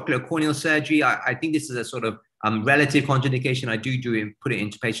 Previous intraocular corneal surgery. I think this is a sort of relative contraindication. I do put it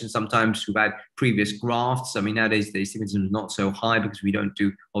into patients sometimes who've had previous grafts. I mean, nowadays the astigmatism is not so high because we don't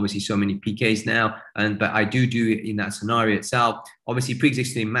do obviously so many PKs now, but I do it in that scenario itself. Obviously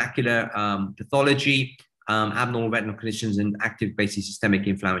pre-existing macular pathology, abnormal retinal conditions, and active basically systemic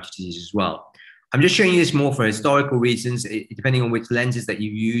inflammatory disease as well. I'm just showing you this more for historical reasons, depending on which lenses that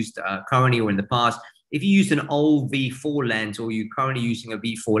you've used currently or in the past. If you used an old V4 lens, or you're currently using a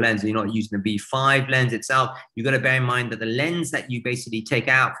V4 lens and you're not using the V5 lens itself, you've got to bear in mind that the lens that you basically take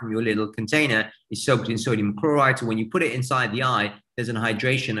out from your little container is soaked in sodium chloride. So when you put it inside the eye, there's an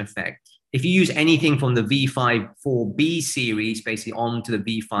hydration effect. If you use anything from the V5 4B series, basically onto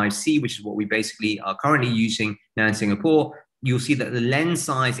the V5C, which is what we basically are currently using now in Singapore, you'll see that the lens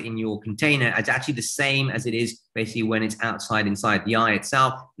size in your container is actually the same as it is basically when it's inside the eye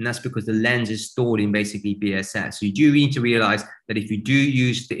itself. And that's because the lens is stored in basically BSS. So you do need to realize that if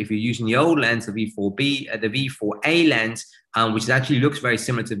you're using the old lens, the V4B, the V4A lens, which actually looks very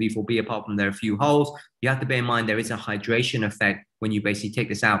similar to V4B, apart from there are a few holes, you have to bear in mind there is a hydration effect when you basically take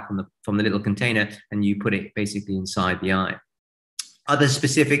this out from the little container and you put it basically inside the eye. Other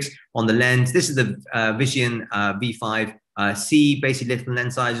specifics on the lens. This is the Vision V5 C, basically different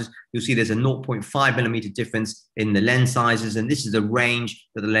lens sizes. You'll see there's a 0.5 millimeter difference in the lens sizes, and this is the range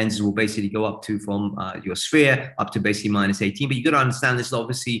that the lenses will basically go up to from your sphere up to basically -18. But you've got to understand this is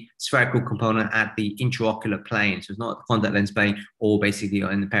obviously spherical component at the intraocular plane, so it's not the contact lens plane, or basically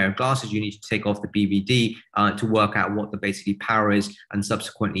in the pair of glasses you need to take off the BVD to work out what the basically power is, and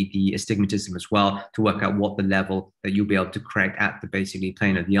subsequently the astigmatism as well, to work out what the level that you'll be able to correct at the basically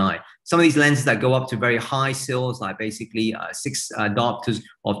plane of the eye. Some of these lenses that go up to very high sills, like basically 6 diopters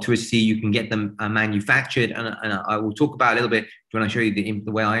of tunicity, you can get them manufactured, and I will talk about a little bit when I show you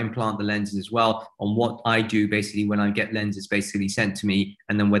the way I implant the lenses as well, on what I do basically when I get lenses basically sent to me,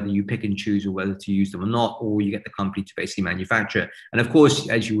 and then whether you pick and choose or whether to use them or not, or you get the company to basically manufacture. And of course,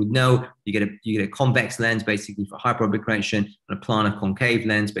 as you would know, you get a convex lens basically for hyperopic correction, and a planar concave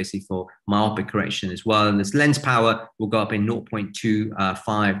lens basically for myopic correction as well. And this lens power will go up in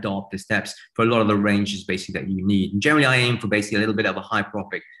 0.25 diopter steps for a lot of the ranges basically that you need. And generally I aim for basically a little bit of a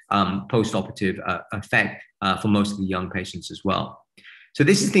hyperopic post-operative effect for most of the young patients as well. So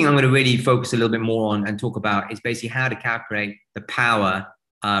this is the thing I'm going to really focus a little bit more on and talk about, is basically how to calculate the power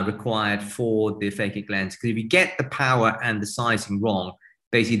required for the phakic lens. Because if you get the power and the sizing wrong,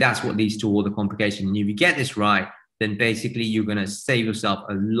 basically that's what leads to all the complications. And if you get this right, then basically you're going to save yourself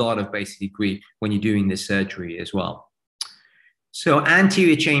a lot of basically grief when you're doing this surgery as well. So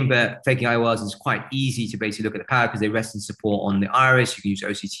anterior chamber phakic IOLs is quite easy to basically look at the power because they rest in support on the iris. You can use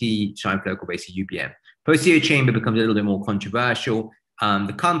OCT, shine focal, basically UBM. Posterior chamber becomes a little bit more controversial.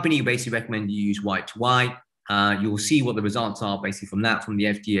 The company basically recommend you use white to white. You'll see what the results are basically from that, from the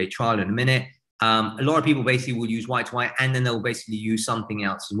FDA trial in a minute. A lot of people basically will use white to white, and then they'll basically use something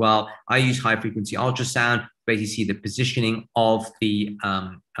else as well. I use high frequency ultrasound, basically see the positioning of the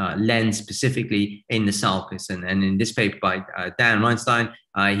lens specifically in the sulcus. And in this paper by Dan Reinstein,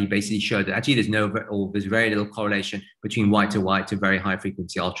 he basically showed that actually there's very little correlation between white to very high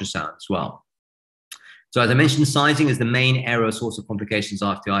frequency ultrasound as well. So as I mentioned, sizing is the main error source of complications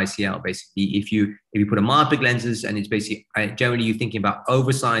after ICL. Basically, if you put a myopic lenses, and it's basically generally you're thinking about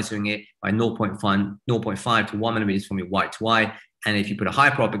oversizing it by 0.5 to 1 millimeters from your white to white. And if you put a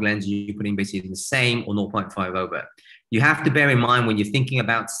hyperopic lens, you're putting basically the same or 0.5 over. You have to bear in mind when you're thinking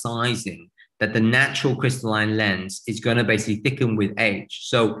about sizing that the natural crystalline lens is going to basically thicken with age.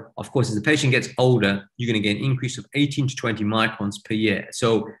 So of course, as the patient gets older, you're going to get an increase of 18 to 20 microns per year.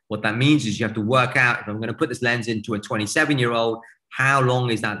 So what that means is you have to work out, if I'm going to put this lens into a 27-year-old, how long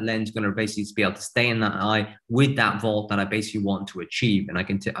is that lens going to basically be able to stay in that eye with that volt that I basically want to achieve? And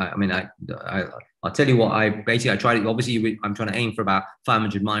I'll tell you what I tried it. Obviously, I'm trying to aim for about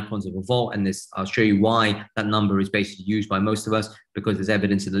 500 microns of a volt, and I'll show you why that number is basically used by most of us, because there's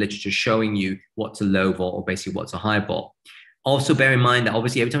evidence in the literature showing you what's a low volt or basically what's a high volt. Also bear in mind that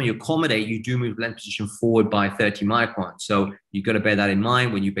obviously every time you accommodate, you do move lens position forward by 30 microns. So you've got to bear that in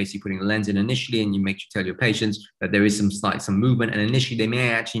mind when you're basically putting the lens in initially, and you tell your patients that there is some movement. And initially they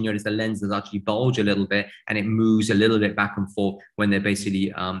may actually notice the lens does actually bulge a little bit, and it moves a little bit back and forth when they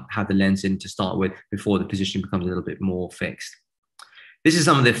basically have the lens in to start with, before the position becomes a little bit more fixed. This is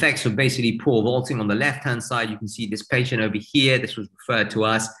some of the effects of basically poor vaulting. On the left-hand side, you can see this patient over here. This was referred to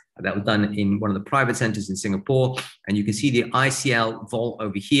us. That was done in one of the private centers in Singapore. And you can see the ICL vault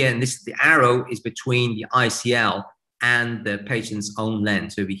over here. And the arrow is between the ICL and the patient's own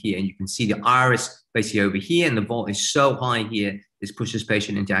lens over here. And you can see the iris basically over here. And the vault is so high here, this pushes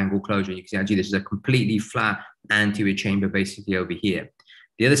patient into angle closure. You can see actually this is a completely flat anterior chamber basically over here.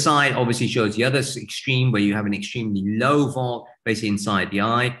 The other side obviously shows the other extreme, where you have an extremely low vault basically inside the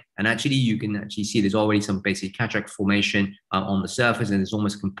eye. And actually you can actually see there's already some basic cataract formation on the surface, and there's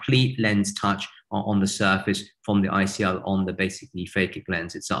almost complete lens touch on the surface from the ICL on the basically phakic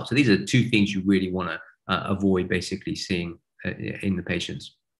lens itself. So these are the two things you really want to avoid basically seeing in the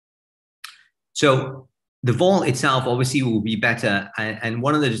patients. So the vault itself obviously will be better. And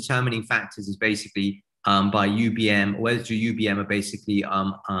one of the determining factors is basically by UBM, or whether to UBM are basically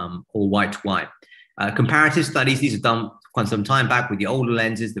or white to white. Comparative studies, these are done quite some time back with the older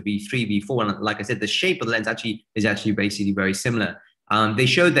lenses, the V3, V4, and like I said, the shape of the lens is actually basically very similar. They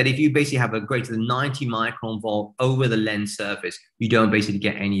showed that if you basically have a greater than 90 micron vault over the lens surface, you don't basically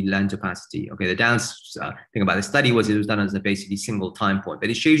get any lens opacity. Okay, the thing about the study was it was done as a basically single time point, but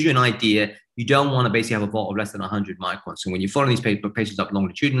it shows you an idea. You don't want to basically have a vault of less than 100 microns. So when you follow these patients up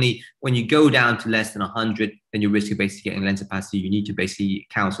longitudinally, when you go down to less than 100, then you risk of basically getting lens opacity. You need to basically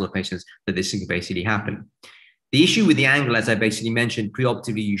counsel the patients that this can basically happen. The issue with the angle, as I basically mentioned,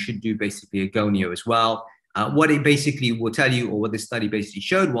 preoperatively, you should do basically a gonio as well. What it basically will tell you, or what this study basically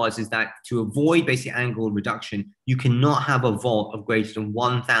showed is that to avoid basic angle reduction, you cannot have a vault of greater than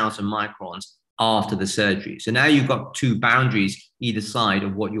 1,000 microns after the surgery. So now you've got two boundaries either side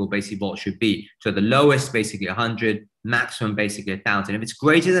of what your basic vault should be. So the lowest basically 100, maximum basically 1,000. If it's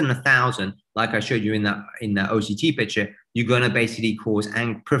greater than 1,000, like I showed you in that OCT picture, you're going to basically cause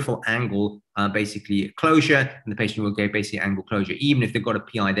peripheral angle basically closure, and the patient will get basically angle closure, even if they've got a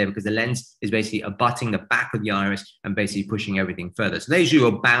PI there, because the lens is basically abutting the back of the iris and basically pushing everything further. So those are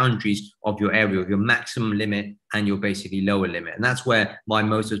your boundaries of your area, of your maximum limit and your basically lower limit. And that's why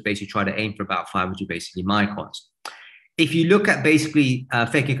most of us basically try to aim for about 500 basically microns. If you look at basically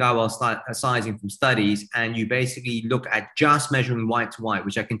phakic IOL sizing from studies, and you basically look at just measuring white to white,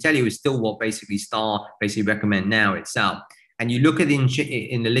 which I can tell you is still what basically STAR basically recommend now itself, and you look at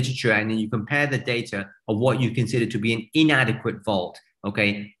in the literature, and then you compare the data of what you consider to be an inadequate vault,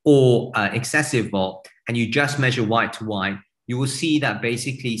 okay, or excessive vault, and you just measure white to white, you will see that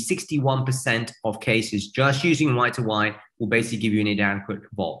basically 61% of cases just using white to white will basically give you an inadequate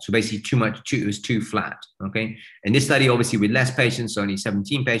vault. So basically it was too flat, okay? In this study, obviously with less patients, only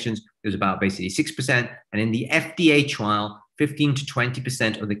 17 patients, it was about basically 6%. And in the FDA trial, 15 to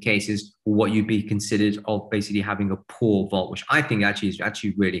 20% of the cases were what you'd be considered of basically having a poor vault, which I think actually is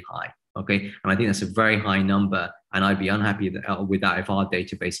actually really high, okay? And I think that's a very high number, and I'd be unhappy with that if our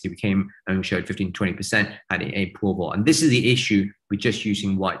data basically came and showed 15 to 20% had a poor vault. And this is the issue with just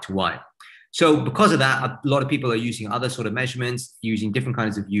using white to white. So because of that, a lot of people are using other sort of measurements, using different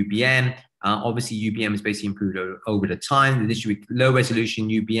kinds of UBM. Obviously, UBM is basically improved over the time. This should be low resolution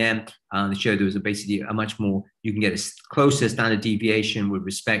UBM. They showed there was basically a much more, you can get a closer standard deviation with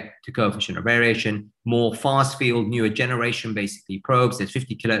respect to coefficient of variation, more fast field, newer generation, basically probes. There's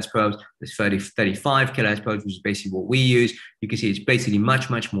 50 kilohertz probes, there's 35 kilohertz probes, which is basically what we use. You can see it's basically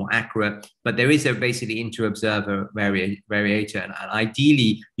much more accurate, but there is a basically inter-observer variator. And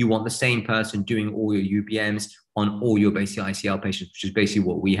ideally, you want the same person doing all your UBMs on all your basic ICL patients, which is basically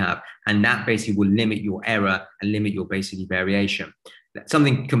what we have. And that basically will limit your error and limit your basically variation.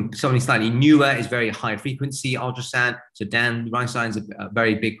 Something slightly newer is very high frequency ultrasound. So Dan Reinstein is a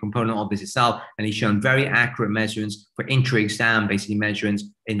very big component of this itself, and he's shown very accurate measurements for intra-exam, basically measurements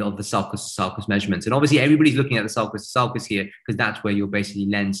of the sulcus measurements. And obviously everybody's looking at the sulcus here because that's where your basically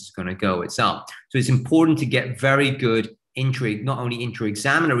lens is going to go itself. So it's important to get very good not only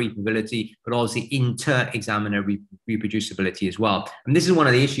intra-examiner reproducibility, but also inter-examiner reproducibility as well. And this is one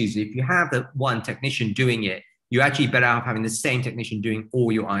of the issues. If you have the one technician doing it, you're actually better off having the same technician doing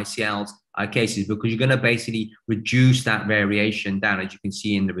all your ICLs cases, because you're going to basically reduce that variation down. As you can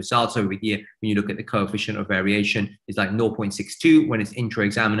see in the results over here, when you look at the coefficient of variation, it's like 0.62 when it's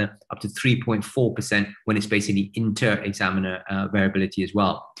intra-examiner, up to 3.4% when it's basically inter-examiner variability as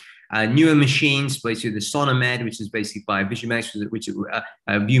well. Newer machines, basically the Sonomed, which is basically by VisuMax,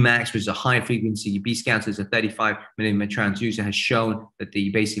 ViewMax, which is a high frequency B scan, so it's a 35 millimeter transducer, has shown that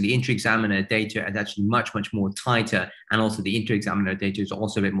the basically intra-examiner data is actually much more tighter, and also the inter-examiner data is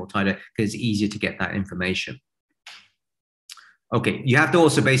also a bit more tighter because it's easier to get that information. Okay, you have to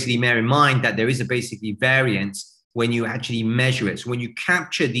also basically bear in mind that there is a basically variance when you actually measure it. So when you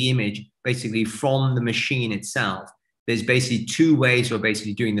capture the image basically from the machine itself, there's basically two ways of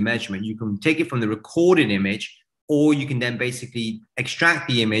basically doing the measurement. You can take it from the recorded image, or you can then basically extract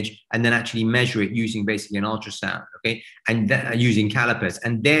the image and then actually measure it using basically an ultrasound, okay? And using calipers.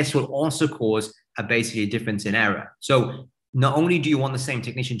 And this will also cause basically a difference in error. So not only do you want the same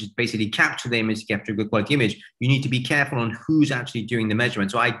technician to basically capture the image, capture a good quality image, you need to be careful on who's actually doing the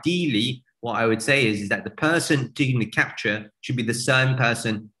measurement. So ideally, what I would say is that the person doing the capture should be the same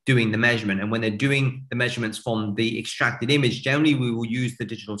person doing the measurement. And when they're doing the measurements from the extracted image, generally we will use the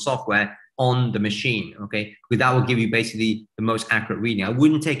digital software on the machine, okay? Because that will give you basically the most accurate reading. I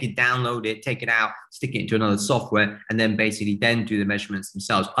wouldn't take it, download it, take it out, stick it into another software, and then basically then do the measurements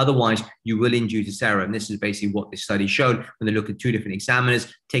themselves. Otherwise, you will induce this error. And this is basically what this study showed when they looked at two different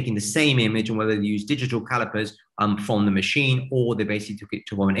examiners taking the same image, and whether they use digital calipers from the machine, or they basically took it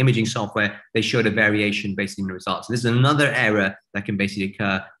from an imaging software, they showed a variation basically in the results. So this is another error that can basically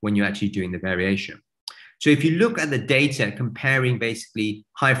occur when you're actually doing the variation. So if you look at the data comparing basically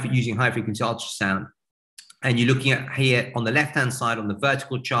using high frequency ultrasound, and you're looking at here on the left-hand side on the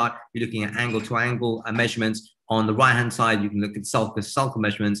vertical chart, you're looking at angle-to-angle measurements. On the right-hand side, you can look at sulcus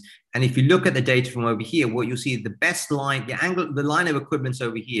measurements. And if you look at the data from over here, what you'll see is the best line, the line of equivalence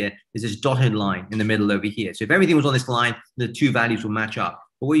over here is this dotted line in the middle over here. So if everything was on this line, the two values will match up.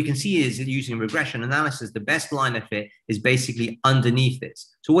 But what you can see is that using regression analysis, the best line of fit is basically underneath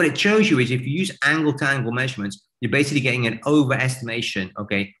this. So what it shows you is if you use angle-to-angle measurements, you're basically getting an overestimation,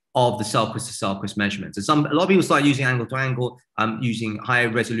 okay, of the sulcus-to-sulcus measurements. And a lot of people start using angle-to-angle, using higher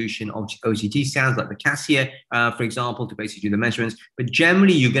resolution OCT scans like the Cassia, for example, to basically do the measurements. But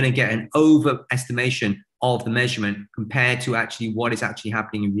generally, you're going to get an overestimation of the measurement compared to actually what is actually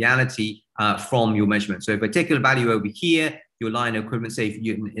happening in reality from your measurement. So a particular value over here, your line of equivalence, say if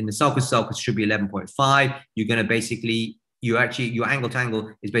you, in the sulcus should be 11.5, you're going to basically, your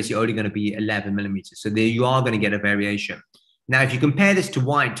angle-to-angle is basically only going to be 11 millimeters. So there you are going to get a variation. Now, if you compare this to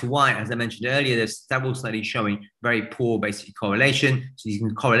white, as I mentioned earlier, there's several studies showing very poor basically correlation. So you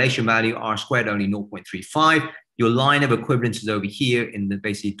can correlation value R squared only 0.35. Your line of equivalence is over here in the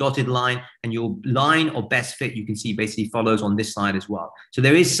basically dotted line, and your line of best fit you can see basically follows on this side as well. So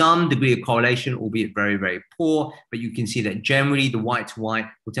there is some degree of correlation, albeit very, very poor, but you can see that generally the white to white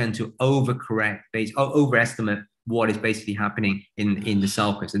will tend to overestimate what is basically happening in the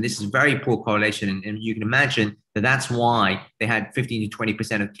sulcus. And this is very poor correlation. And you can imagine that that's why they had 15 to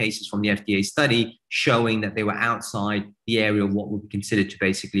 20% of cases from the FDA study showing that they were outside the area of what would be considered to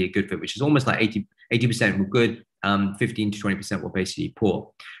basically a good fit, which is almost like 80% were good, 15 to 20% were basically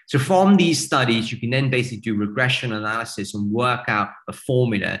poor. So from these studies, you can then basically do regression analysis and work out a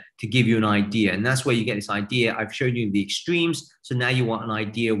formula to give you an idea. And that's where you get this idea. I've shown you the extremes. So now you want an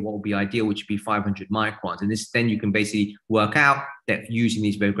idea what would be ideal, which would be 500 microns. And this, then you can basically work out that using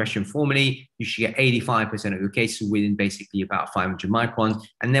these regression formulae, you should get 85% of your cases within basically about 500 microns.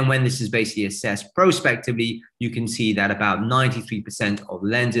 And then when this is basically assessed prospectively, you can see that about 93% of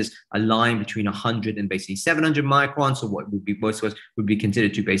lenses are lying between 100 and basically 700 microns. So what would be most of us would be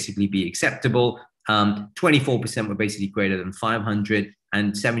considered to basically be acceptable. 24% were basically greater than 500,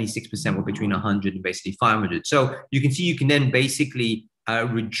 and 76% were between 100 and basically 500. So you can see you can then basically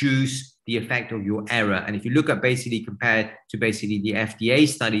reduce the effect of your error. And if you look at basically compared to basically the FDA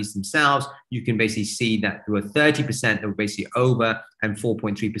studies themselves, you can basically see that there were 30% that were basically over and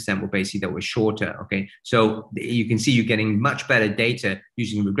 4.3% were basically that were shorter. Okay, so you can see you're getting much better data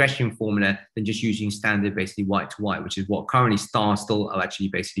using regression formula than just using standard basically white to white, which is what currently STAR still actually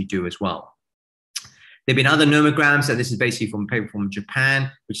basically do as well. There have been other nomograms, so this is basically from a paper from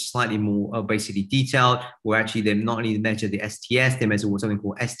Japan, which is slightly more basically detailed, where actually they not only measure the STS, they measure something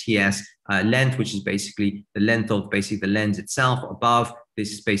called STS length, which is basically the length of basically the lens itself above.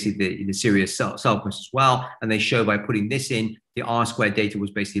 This is basically the serious sulcus as well. And they show by putting this in, the R-squared data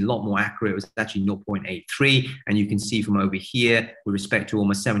was basically a lot more accurate. It was actually 0.83. And you can see from over here, with respect to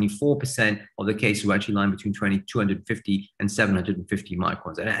almost 74% of the cases were actually lying between 250 and 750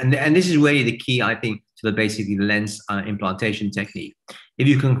 microns. And this is really the key, I think, to the basically the lens implantation technique. If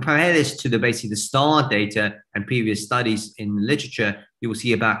you compare this to the basically the STAR data and previous studies in literature, you will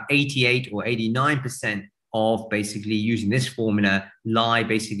see about 88 or 89% of basically using this formula lie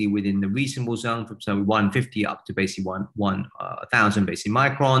basically within the reasonable zone from so 150 up to basically 1,000 basically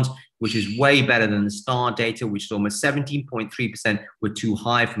microns, which is way better than the STAR data, which is almost 17.3% were too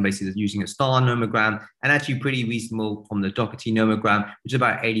high from basically using a STAR nomogram, and actually pretty reasonable from the Doherty nomogram, which is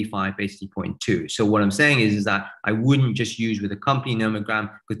about 85 basically 0.2. So what I'm saying is that I wouldn't just use with a company nomogram,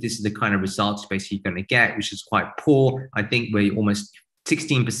 because this is the kind of results basically you're going to get, which is quite poor. I think we're almost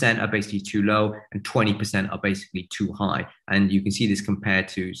 16% are basically too low and 20% are basically too high. And you can see this compared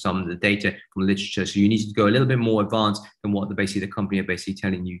to some of the data from literature. So you need to go a little bit more advanced than what basically the company are basically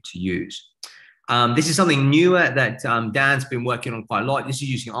telling you to use. This is something newer that Dan's been working on quite a lot. This is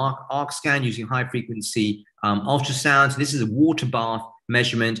using arc scan, using high frequency ultrasound. So this is a water bath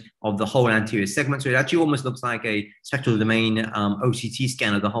measurement of the whole anterior segment. So it actually almost looks like a spectral domain OCT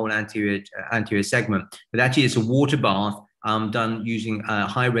scan of the whole anterior segment. But actually it's a water bath done using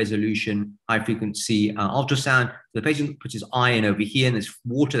high resolution, high frequency ultrasound. The patient puts his eye in over here, and there's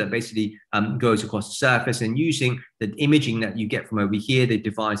water that basically goes across the surface. And using the imaging that you get from over here, they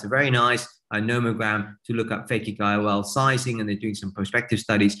devise a very nice nomogram to look at phakic IOL sizing, and they're doing some prospective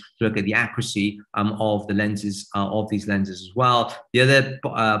studies to look at the accuracy of the lenses, of these lenses as well. The other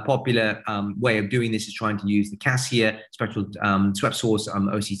popular way of doing this is trying to use the Cassia spectral swept source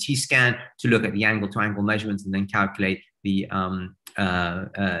OCT scan to look at the angle-to-angle measurements and then calculate the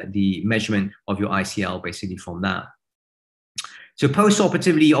measurement of your ICL basically from that. So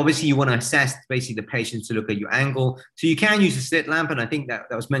post-operatively, obviously you want to assess basically the patients to look at your angle. So you can use a slit lamp, and I think that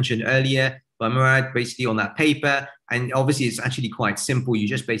was mentioned earlier by Murad basically on that paper. And obviously it's actually quite simple. You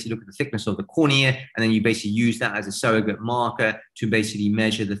just basically look at the thickness of the cornea, and then you basically use that as a surrogate marker to basically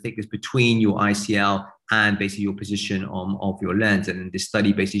measure the thickness between your ICL and basically your position of your lens. And this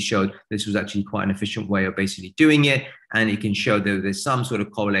study basically showed this was actually quite an efficient way of basically doing it. And it can show that there's some sort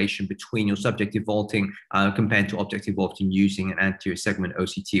of correlation between your subjective vaulting compared to objective vaulting using an anterior segment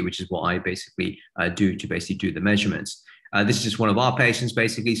OCT, which is what I basically do to basically do the measurements. This is just one of our patients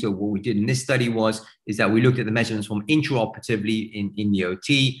basically. So what we did in this study is that we looked at the measurements from intraoperatively in the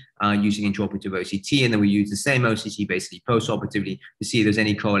OT using intraoperative OCT, and then we used the same OCT basically post-operatively to see if there's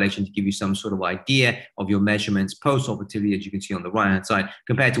any correlation to give you some sort of idea of your measurements post-operatively, as you can see on the right-hand side,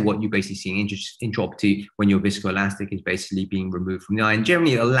 compared to what you're basically seeing intraoperatively when your viscoelastic is basically being removed from the eye. And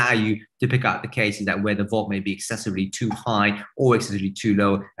generally it'll allow you to pick out the cases that where the vault may be excessively too high or excessively too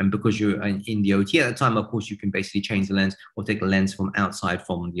low. And because you're in the OT at the time, of course, you can basically change the lens or take the lens from outside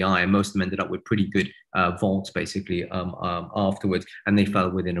from the eye. And most of them ended up with pretty good vaults basically afterwards, and they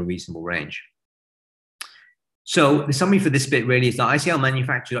fell within a reasonable range. So the summary for this bit really is that ICL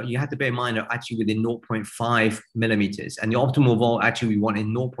manufacturer, you have to bear in mind, are actually within 0.5 millimeters, and the optimal vault actually we want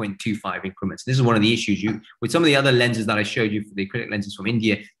in 0.25 increments. This is one of the issues. With some of the other lenses that I showed you for the acrylic lenses from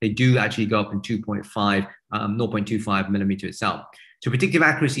India, they do actually go up in 0.25 millimeter itself. So predictive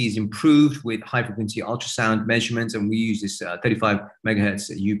accuracy is improved with high frequency ultrasound measurements, and we use this 35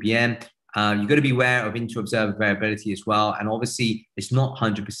 megahertz UBM. You've got to be aware of inter-observer variability as well. And obviously, it's not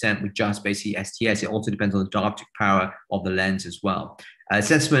 100% with just basically STS. It also depends on the dioptric power of the lens as well.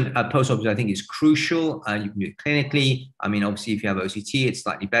 Assessment post-operative, I think, is crucial. You can do it clinically. I mean, obviously, if you have OCT, it's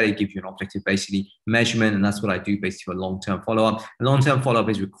slightly better. It gives you an objective, basically, measurement. And that's what I do, basically, for long-term follow-up. And long-term follow-up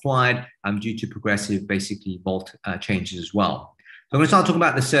is required due to progressive, basically, vault changes as well. I'm going to start talking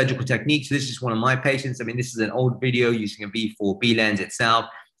about the surgical technique. So this is one of my patients. I mean, this is an old video using a V4B lens itself.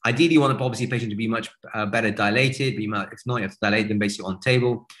 Ideally, you want the obviously patient to be much better dilated. If not, you have to dilate them basically on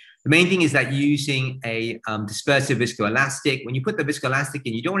table. The main thing is that you're using a dispersive viscoelastic. When you put the viscoelastic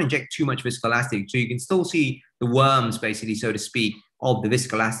in, you don't want to inject too much viscoelastic, so you can still see the worms, basically, so to speak, of the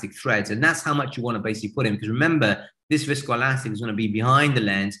viscoelastic threads. And that's how much you want to basically put in, because remember, this viscoelastic is going to be behind the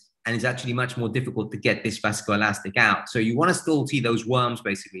lens, and it's actually much more difficult to get this viscoelastic out. So you want to still see those worms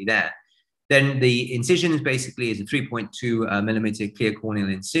basically there. Then the incision is basically a 3.2 millimeter clear corneal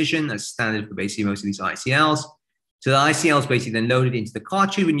incision. That's standard for basically most of these ICLs. So the ICL is basically then loaded into the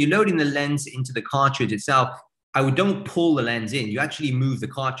cartridge. When you're loading the lens into the cartridge itself, don't pull the lens in. You actually move the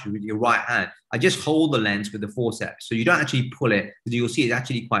cartridge with your right hand. I just hold the lens with the forceps. So you don't actually pull it, because you'll see it's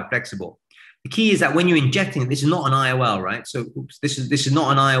actually quite flexible. The key is that when you're injecting it, this is not an IOL, right? So this is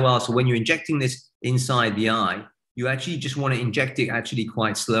not an IOL. So when you're injecting this inside the eye, you actually just want to inject it actually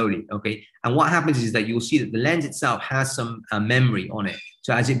quite slowly, okay? And what happens is that you'll see that the lens itself has some memory on it.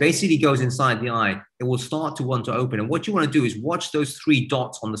 So as it basically goes inside the eye, it will start to want to open. And what you want to do is watch those 3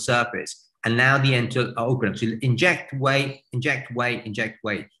 dots on the surface and allow the end to open up. So inject, wait, inject, wait, inject,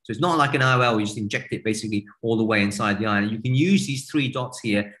 wait. So it's not like an IOL where you just inject it basically all the way inside the eye. And you can use these 3 dots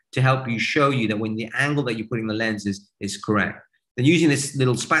here to help you show you that when the angle that you're putting the lens is correct. Then using this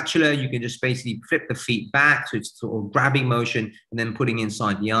little spatula, you can just basically flip the feet back. So it's sort of grabbing motion and then putting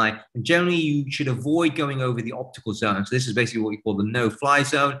inside the eye. And generally, you should avoid going over the optical zone. So this is basically what we call the no-fly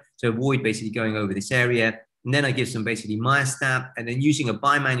zone. So avoid basically going over this area. And then I give some basically myostab. And then using a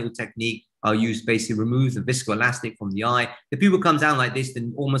bimanual technique, I'll use basically remove the viscoelastic from the eye. If people come down like this,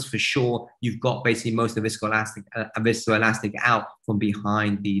 then almost for sure, you've got basically most of the viscoelastic out from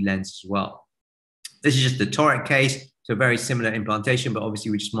behind the lens as well. This is just the toric case. So very similar implantation, but obviously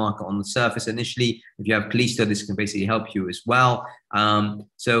we just mark it on the surface initially. If you have Callisto, this can basically help you as well.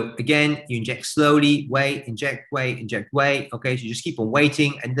 So again, you inject slowly, wait, inject, wait, inject, wait. Okay, so you just keep on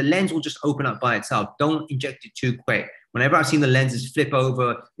waiting and the lens will just open up by itself. Don't inject it too quick. Whenever I've seen the lenses flip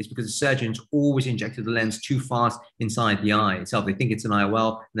over, it's because the surgeons always injected the lens too fast inside the eye itself. They think it's an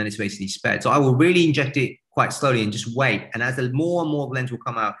IOL, and then it's basically spared. So I will really inject it quite slowly and just wait. And as the more and more lens will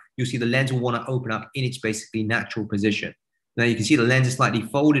come out, you'll see the lens will want to open up in its basically natural position. Now you can see the lens is slightly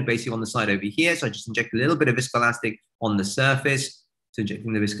folded basically on the side over here. So I just inject a little bit of viscoelastic on the surface. So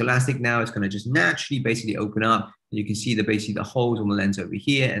injecting the viscoelastic now, it's going to just naturally basically open up. And you can see basically the holes on the lens over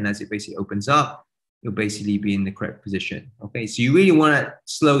here. And as it basically opens up, you'll basically be in the correct position. Okay, so you really want to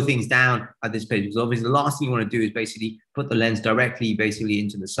slow things down at this page, because obviously the last thing you want to do is basically put the lens directly basically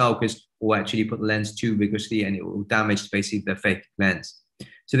into the sulcus, or actually put the lens too vigorously and it will damage basically the phakic lens.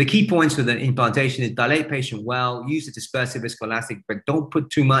 So the key points for the implantation is dilate patient well, use the dispersive viscoelastic, but don't put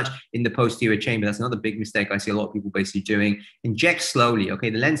too much in the posterior chamber. That's another big mistake I see a lot of people basically doing. Inject slowly, okay?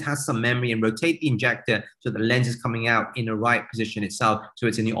 The lens has some memory, and rotate the injector so the lens is coming out in the right position itself, so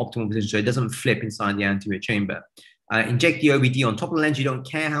it's in the optimal position, so it doesn't flip inside the anterior chamber. Inject the OVD on top of the lens. You don't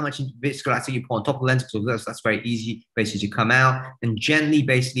care how much viscoelastic you put on top of the lens, because that's very easy basically to come out. And gently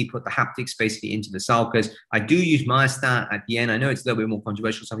basically put the haptics basically into the sulcus. I do use myostat at the end. I know it's a little bit more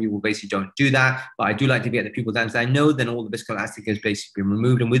controversial. Some people basically don't do that, but I do like to get the people down, because I know then all the viscoelastic has basically been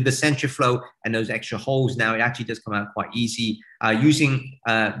removed. And with the centriflow and those extra holes now, it actually does come out quite easy. Using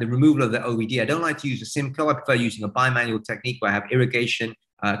the removal of the OVD, I don't like to use a Simcoe. I prefer using a bimanual technique where I have irrigation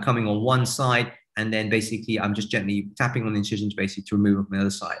coming on one side, and then basically I'm just gently tapping on the incisions basically to remove it from the other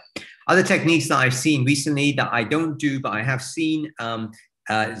side. Other techniques that I've seen recently that I don't do, but I have seen,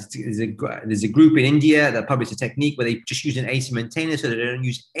 there's a group in India that published a technique where they just use an AC maintainer, so they don't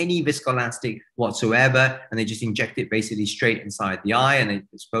use any viscoelastic whatsoever, and they just inject it basically straight inside the eye, and they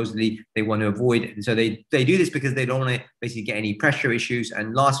supposedly they want to avoid it. So they do this because they don't want to basically get any pressure issues.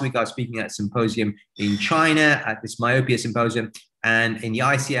 And last week I was speaking at a symposium in China, at this myopia symposium, and in the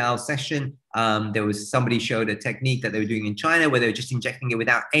ICL session, there was somebody showed a technique that they were doing in China where they were just injecting it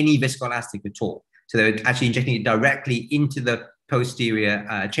without any viscoelastic at all. So they were actually injecting it directly into the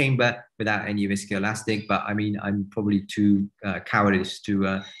posterior chamber without any viscoelastic. But I mean, I'm probably too cowardice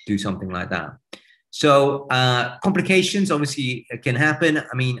to do something like that. So complications obviously can happen.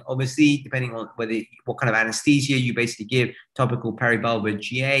 I mean, obviously, depending on what kind of anesthesia you basically give, topical peribulbar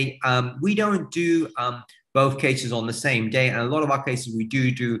GA. We don't do both cases on the same day, and a lot of our cases we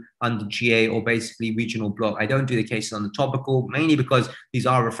do under GA or basically regional block. I don't do the cases on the topical, mainly because these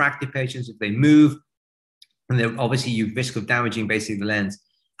are refractive patients. If they move, and then obviously you risk of damaging basically the lens.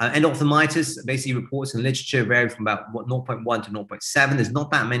 Endophthalmitis, basically reports in literature vary from about 0.1 to 0.7. There's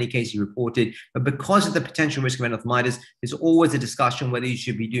not that many cases reported, but because of the potential risk of endophthalmitis, there's always a discussion whether you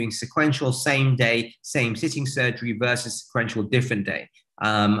should be doing sequential same day, same sitting surgery versus sequential different day.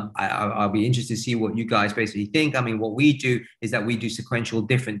 I'll be interested to see what you guys basically think. I mean, what we do is that we do sequential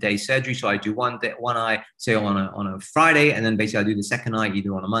different day surgery. So I do one eye, say on a Friday, and then basically I do the second eye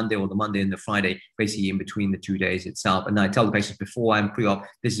either on a Monday or the Monday and the Friday, basically in between the 2 days itself. And I tell the patients before I'm pre-op,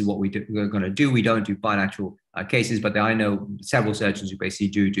 this is what we're going to do. We don't do bilateral cases, but I know several surgeons who basically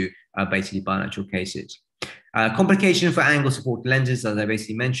do basically bilateral cases. Complication for angle support lenses, as I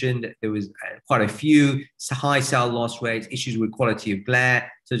basically mentioned, there was quite a few high cell loss rates, issues with quality of glare,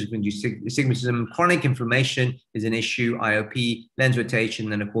 surgical induced astigmatism, chronic inflammation is an issue, IOP, lens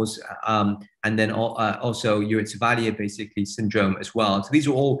rotation, and of course, and then also Uritz-Valier basically syndrome as well. So these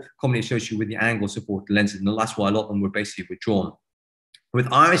are all commonly associated with the angle support lenses, and that's why a lot of them were basically withdrawn. With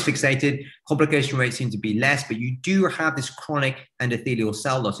iris fixated, complication rates seem to be less, but you do have this chronic endothelial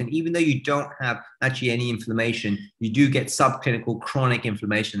cell loss. And even though you don't have actually any inflammation, you do get subclinical chronic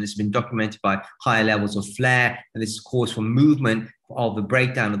inflammation. This has been documented by higher levels of flare, and this is caused from movement of the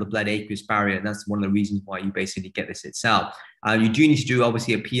breakdown of the blood aqueous barrier. And that's one of the reasons why you basically get this itself. You do need to do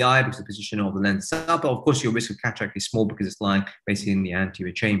obviously a PI because of the position of the lens itself, but of course your risk of cataract is small because it's lying basically in the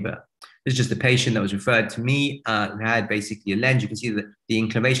anterior chamber. This is just a patient that was referred to me who had basically a lens. You can see that the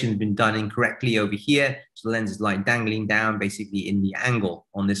inclination has been done incorrectly over here. So the lens is like dangling down basically in the angle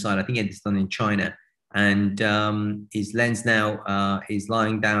on this side. I think it's done in China. And his lens now is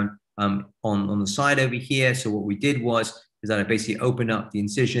lying down on the side over here. So what we did is that I basically opened up the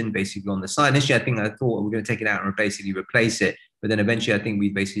incision basically on the side. Initially, I thought we were going to take it out and basically replace it. But then eventually, I think we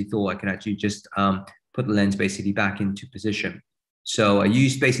basically thought I could actually just put the lens basically back into position. So I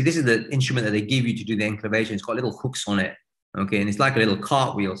used basically, this is the instrument that they give you to do the inclination. It's got little hooks on it, okay? And it's like a little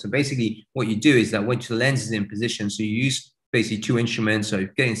cartwheel. So basically what you do is that once the lens is in position, so you use basically two instruments. So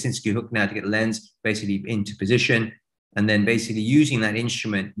you're getting a Sinskey hook now to get the lens basically into position. And then basically using that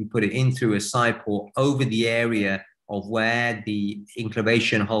instrument, you put it in through a side port over the area of where the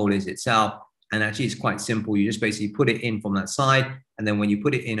inclination hole is itself. And actually it's quite simple. You just basically put it in from that side. And then when you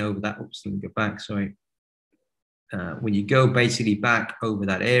put it in over that, oops, let me go back, sorry. When you go basically back over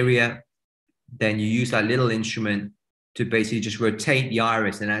that area, then you use that little instrument to basically just rotate the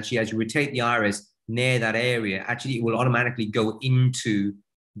iris. And actually, as you rotate the iris near that area, actually it will automatically go into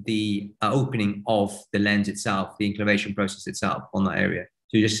the opening of the lens itself, the inclination process itself on that area.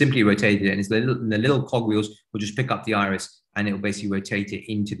 So you just simply rotate it, and it's the little cogwheels will just pick up the iris and it will basically rotate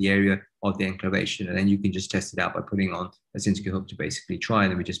it into the area of the inclination. And then you can just test it out by putting on a Sinskey hook to basically try,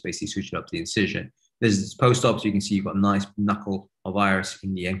 and then we just basically switch it up to the incision. This is post-op, so you can see you've got a nice knuckle of iris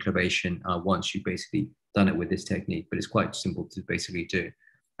in the inclination once you've basically done it with this technique, but it's quite simple to basically do.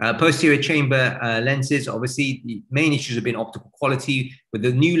 Posterior chamber lenses, obviously the main issues have been optical quality. With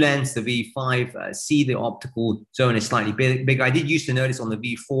the new lens, the V5C, the optical zone is slightly bigger. I did used to notice on the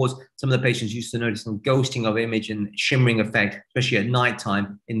V4s, some of the patients used to notice some ghosting of image and shimmering effect, especially at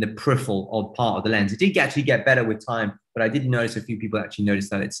nighttime in the peripheral of part of the lens. It did actually get better with time, but I did notice a few people actually noticed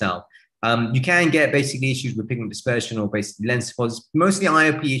that itself. You can get basically issues with pigment dispersion or basically lens deposits. Mostly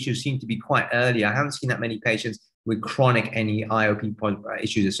IOP issues seem to be quite early. I haven't seen that many patients with chronic any IOP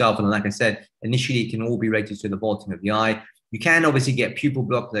issues itself. And like I said, initially it can all be related to the vaulting of the eye. You can obviously get pupil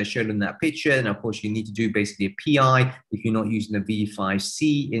block that I showed in that picture. And of course you need to do basically a PI if you're not using the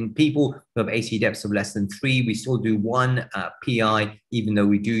V5C. In people who have AC depths of less than 3, we still do one PI, even though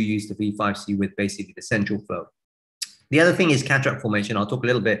we do use the V5C with basically the central flow. The other thing is cataract formation. I'll talk a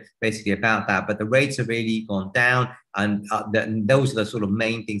little bit basically about that, but the rates have really gone down, and those are the sort of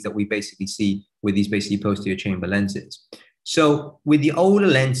main things that we basically see with these basically posterior chamber lenses. So with the older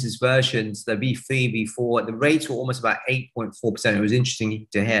lenses versions, the V3, V4, the rates were almost about 8.4%. It was interesting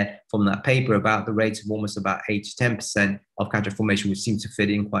to hear from that paper about the rates of almost about 8 to 10% of cataract formation, which seems to fit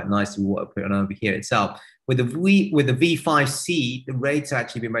in quite nicely with what I put on over here itself. With the V5C, the rates have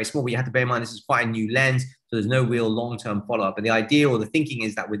actually been very small, but you have to bear in mind this is quite a new lens, so there's no real long-term follow-up. But the idea or the thinking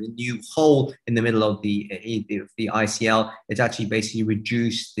is that with a new hole in the middle of the ICL, it's actually basically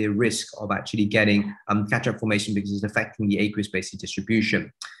reduced the risk of actually getting cataract formation because it's affecting the aqueous basically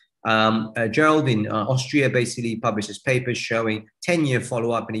distribution. Gerald in Austria basically published this paper showing 10-year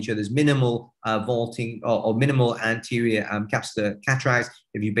follow-up, and he showed there's minimal vaulting or minimal anterior capsular cataracts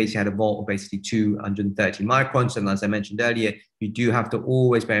if you basically had a vault of basically 230 microns. And as I mentioned earlier, you do have to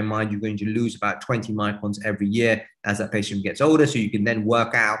always bear in mind you're going to lose about 20 microns every year as that patient gets older. So you can then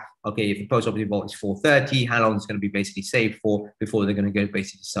work out, okay, if the post-operative vault is 430, how long it's going to be basically saved for before they're going to go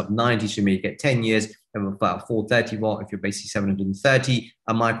basically sub 90. So you may get 10 years. about 430 volt. If you're basically 730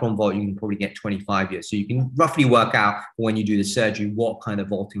 a micron volt, you can probably get 25 years. So you can roughly work out when you do the surgery what kind of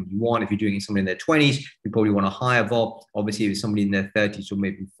volting you want. If you're doing it somebody in their 20s, you probably want a higher volt. Obviously, if it's somebody in their 30s or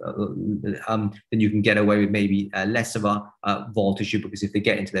maybe then you can get away with maybe less of a voltage, because if they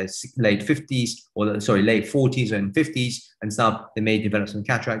get into their late 50s or late 40s and 50s and stuff, they may develop some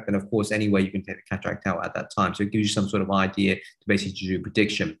cataract. And of course, anyway, you can take the cataract out at that time. So it gives you some sort of idea to basically do a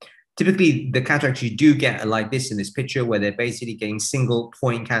prediction. Typically, the cataracts you do get are like this in this picture, where they're basically getting single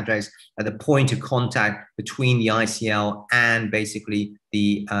point cataracts at the point of contact between the ICL and basically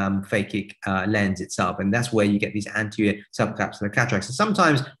the phakic lens itself. And that's where you get these anterior subcapsular cataracts. And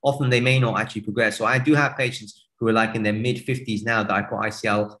sometimes, often they may not actually progress. So I do have patients who are like in their mid 50s now that I put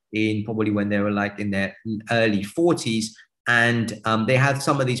ICL in probably when they were like in their early 40s. And they have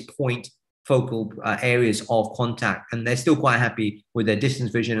some of these point focal areas of contact, and they're still quite happy with their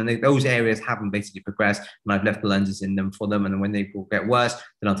distance vision, and those areas haven't basically progressed, and I've left the lenses in them for them. And when they will get worse,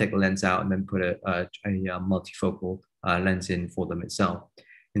 then I'll take the lens out and then put a multifocal lens in for them itself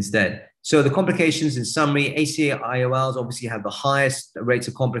instead. So the complications in summary, ACA IOLs obviously have the highest rates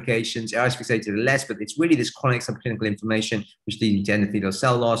of complications, iris fixated less, but it's really this chronic subclinical inflammation which leads to endothelial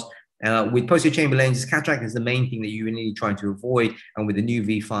cell loss. With posterior chamber lenses, cataract is the main thing that you're really trying to avoid. And with the new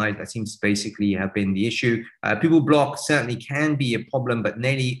V5, that seems to basically have been the issue. Pupil block certainly can be a problem, but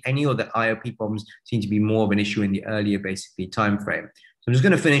nearly any other IOP problems seem to be more of an issue in the earlier, basically, time frame. So I'm just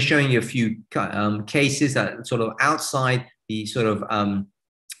going to finish showing you a few cases that are sort of outside the sort of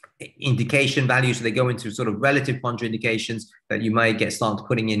indication values. So they go into sort of relative contraindications that you might start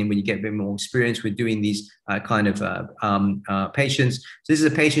putting in when you get a bit more experience with doing these kind of patients. So this is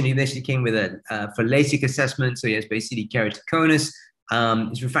a patient who basically came with for LASIK assessment. So he has basically keratoconus.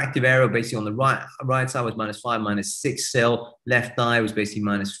 His refractive error basically on the right side was -5, -6 still. Left eye was basically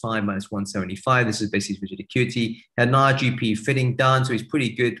 -5, -175. This is basically visual acuity. He had an RGP fitting done, so he's pretty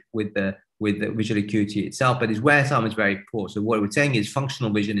good with the visual acuity itself, but his wear time is very poor. So what we're saying is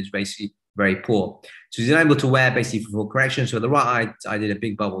functional vision is basically very poor. So he's unable to wear basically for full correction. So the right eye, I did a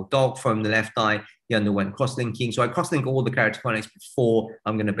big bubble dog. From the left eye, he underwent cross-linking. So I cross-link all the keratoconics before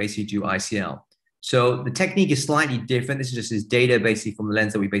I'm going to basically do ICL. So the technique is slightly different. This is just his data basically from the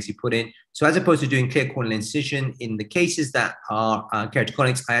lens that we basically put in. So as opposed to doing clear corneal incision, in the cases that are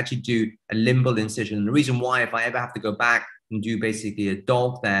keratoconics, I actually do a limbal incision. And the reason why, if I ever have to go back and do basically a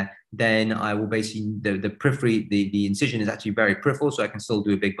dog there, then I will basically, the periphery, the incision is actually very peripheral, so I can still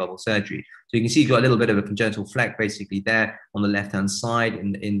do a big bubble surgery. So you can see you've got a little bit of a congenital fleck basically there on the left-hand side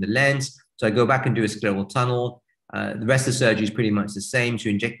in the lens. So I go back and do a scleral tunnel. The rest of the surgery is pretty much the same. So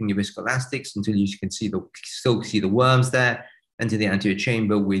injecting your viscoelastics until you can see still see the worms there, into the anterior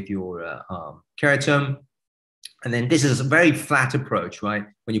chamber with your keratome. And then this is a very flat approach, right?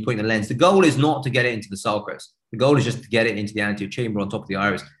 When you're putting the lens, the goal is not to get it into the sulcus. The goal is just to get it into the anterior chamber on top of the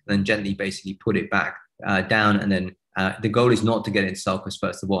iris, and then gently basically put it back down. And then the goal is not to get it into sulcus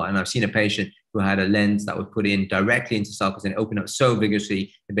first of all. And I've seen a patient who had a lens that was put in directly into sulcus and it opened up so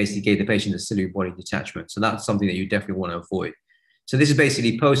vigorously, it basically gave the patient a ciliary body detachment. So that's something that you definitely want to avoid. So this is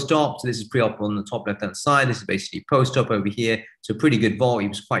basically post-op. So this is pre-op on the top left-hand side. This is basically post-op over here. So pretty good volt. He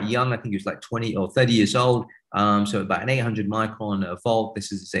was quite young. I think he was like 20 or 30 years old. So about an 800 micron volt.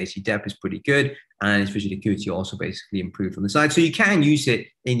 This is his AC depth is pretty good. And his visual acuity also basically improved on the side. So you can use it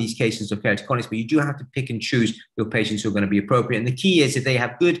in these cases of keratoconics, but you do have to pick and choose your patients who are going to be appropriate. And the key is if they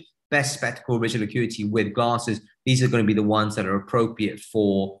have good, best spectacle visual acuity with glasses, these are going to be the ones that are appropriate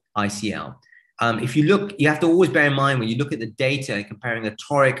for ICL. If you look, you have to always bear in mind when you look at the data comparing a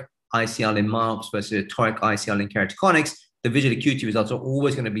toric ICL in myopes versus a toric ICL in keratoconics, the visual acuity results are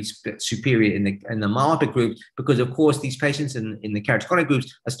always going to be superior in the myopic group, because of course these patients in the keratoconic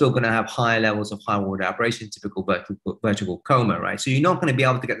groups are still going to have higher levels of high order aberration, typical vertical coma, right? So you're not going to be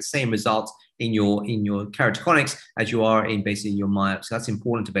able to get the same results in your keratoconics as you are in basically your myopes. So that's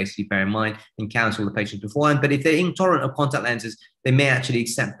important to basically bear in mind and counsel the patients beforehand. But if they're intolerant of contact lenses, they may actually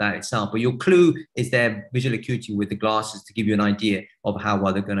accept that itself. But your clue is their visual acuity with the glasses to give you an idea of how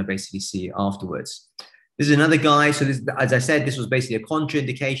well they're going to basically see afterwards. This is another guy. So this, as I said, this was basically a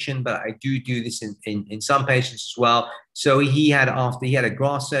contraindication, but I do this in some patients as well. So he had a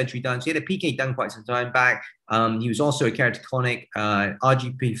graft surgery done. So he had a PK done quite some time back. He was also a keratoconic,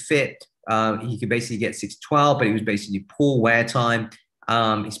 RGP fit. He could basically get 612, but it was basically poor wear time.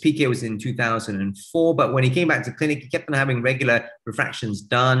 His PK was in 2004, but when he came back to clinic, he kept on having regular refractions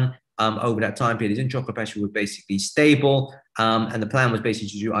done over that time period. His intraocular pressure was basically stable, and the plan was basically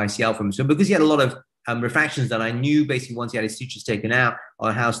to do ICL for him. So because he had a lot of refractions done, I knew basically once he had his sutures taken out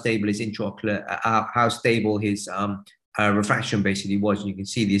on how stable his intraocular, how stable his refraction basically was. And you can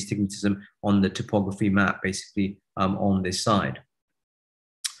see the astigmatism on the topography map basically on this side.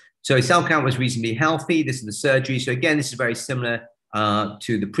 So cell count was reasonably healthy. This is the surgery. So again, this is very similar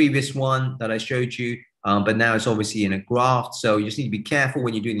to the previous one that I showed you, but now it's obviously in a graft. So you just need to be careful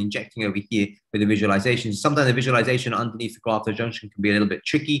when you're doing the injecting over here with the visualization. Sometimes the visualization underneath the graft or junction can be a little bit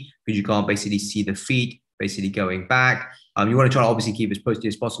tricky because you can't basically see the feet basically going back. You want to try to obviously keep as posterior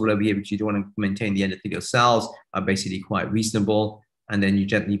as possible over here because you don't want to maintain the endothelial cells are basically quite reasonable. And then you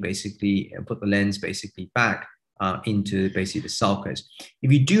gently basically put the lens basically back into basically the sulcus.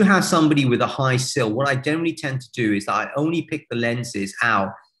 If you do have somebody with a high sill, what I generally tend to do is that I only pick the lenses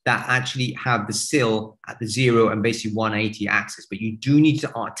out that actually have the sill at the 0 and basically 180 axis, but you do need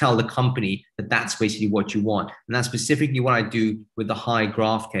to tell the company that that's basically what you want. And that's specifically what I do with the high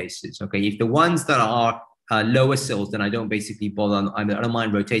graft cases, okay? If the ones that are lower sills, then I don't basically bother, I don't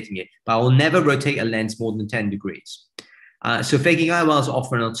mind rotating it, but I will never rotate a lens more than 10 degrees. So phakic IOLs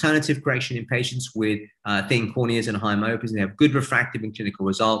offer an alternative correction in patients with thin corneas and high myopias, and they have good refractive and clinical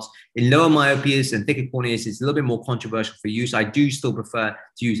results. In lower myopias and thicker corneas, it's a little bit more controversial for use. I do still prefer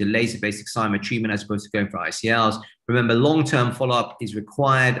to use a laser-based excimer treatment as opposed to going for ICLs. Remember, long-term follow-up is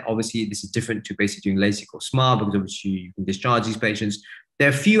required. Obviously, this is different to basically doing LASIK or SMILE because obviously you can discharge these patients. There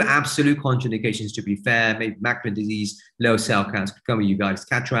are a few absolute contraindications, to be fair. Maybe macular disease, low cell counts could come with uveitis,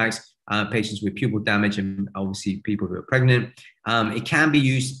 cataracts. Patients with pupil damage, and obviously people who are pregnant. It can be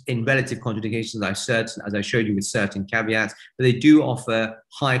used in relative contraindications, as I showed you with certain caveats, but they do offer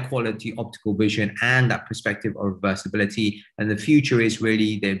high quality optical vision and that perspective of reversibility. And the future is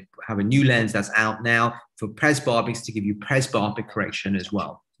really, they have a new lens that's out now for presbyopics to give you presbyopic correction as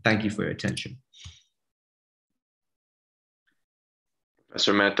well. Thank you for your attention.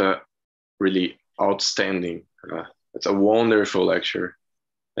 Professor Mehta, really outstanding. It's a wonderful lecture.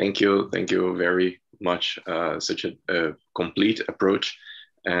 Thank you very much. Such a complete approach,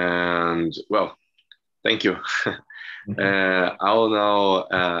 and well, thank you. I will now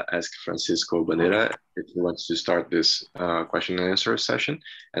ask Francisco Bandeira if he wants to start this question and answer session.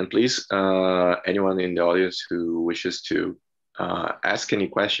 And please, anyone in the audience who wishes to ask any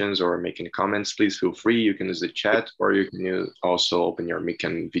questions or make any comments, please feel free. You can use the chat, or you can also open your mic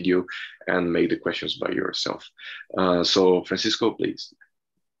and video and make the questions by yourself. So Francisco, please.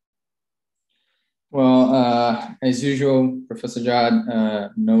 Well, as usual, Professor Jad,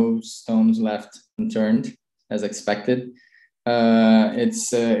 no stones left unturned, as expected.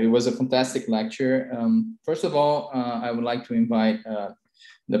 It was a fantastic lecture. First of all, I would like to invite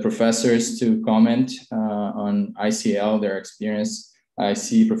the professors to comment on ICL, their experience. I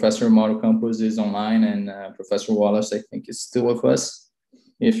see Professor Mauro Campos is online, and Professor Wallace, I think, is still with us.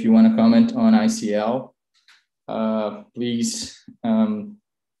 If you want to comment on ICL, please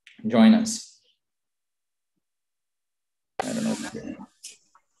join us. I don't know.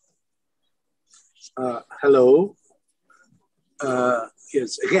 Hello.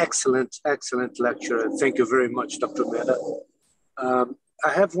 Yes, excellent lecture. Thank you very much, Dr. Mehta.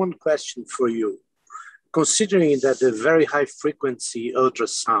 I have one question for you. Considering that the very high frequency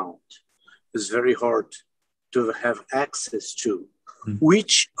ultrasound is very hard to have access to,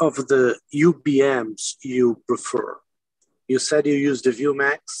 which of the UBMs you prefer? You said you use the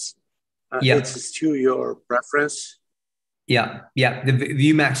ViewMax. Yeah. It's still your preference? Yeah, the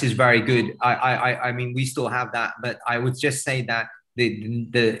ViewMax is very good. I mean, we still have that, but I would just say that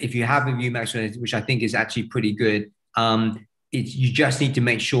if you have a ViewMax, which I think is actually pretty good, you just need to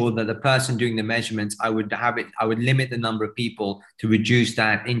make sure that the person doing the measurements, I would limit the number of people to reduce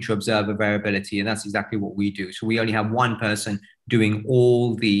that intra-observer variability, and that's exactly what we do. So we only have one person doing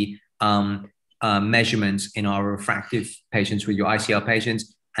all the measurements in our refractive patients with your ICL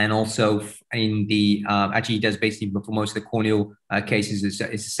patients. And also in the, actually he does basically for most of the corneal cases, it's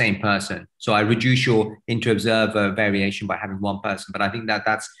the same person. So I reduce your inter-observer variation by having one person, but I think that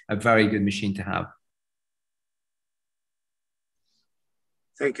that's a very good machine to have.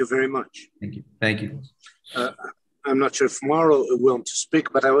 Thank you very much. Thank you. I'm not sure if Mauro will to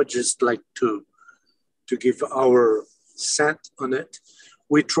speak, but I would just like to give our set on it.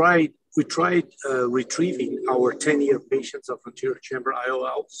 We tried retrieving our 10-year patients of anterior chamber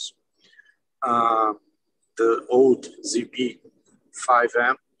IOLs, the old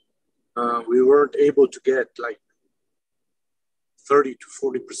ZB5M. We weren't able to get like 30 to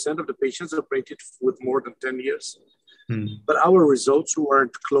 40% of the patients operated with more than 10 years. But our results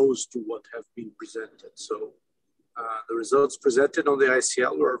weren't close to what have been presented. So the results presented on the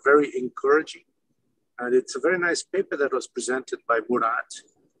ICL were very encouraging. And it's a very nice paper that was presented by Murat.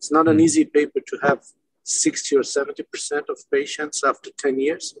 It's not an easy paper to have 60 or 70% of patients after 10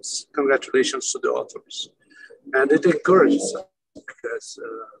 years. Congratulations to the authors. And it encourages us because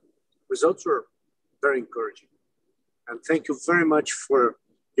results were very encouraging. And thank you very much for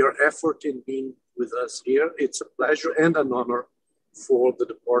your effort in being with us here. It's a pleasure and an honor for the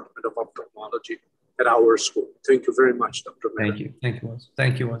Department of Ophthalmology at our school. Thank you very much, Dr. Mehta. Thank you. Thank you, Wes.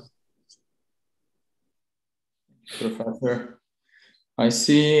 Thank you, Wes. Professor. I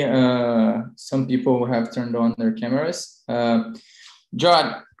see some people have turned on their cameras.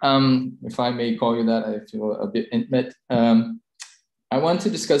 John, if I may call you that, I feel a bit intimate. I want to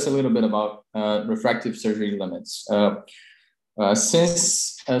discuss a little bit about refractive surgery limits.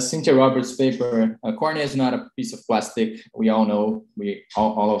 Since Cynthia Roberts' paper, cornea is not a piece of plastic. We all know,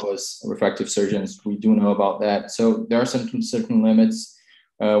 all of us refractive surgeons, we do know about that. So there are some certain limits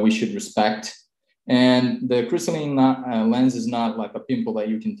we should respect. And the crystalline lens is not like a pimple that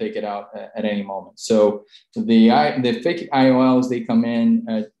you can take it out at any moment. So the fake IOLs, they come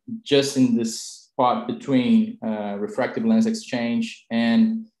in just in this spot between refractive lens exchange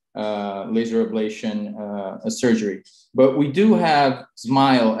and laser ablation surgery. But we do have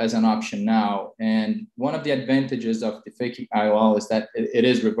SMILE as an option now. And one of the advantages of the fake IOL is that it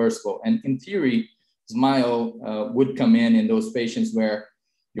is reversible. And in theory, SMILE would come in those patients where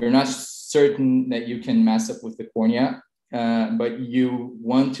you're not certain that you can mess up with the cornea, but you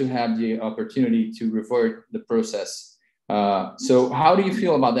want to have the opportunity to revert the process. So how do you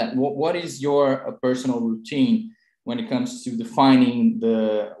feel about that? What is your personal routine when it comes to defining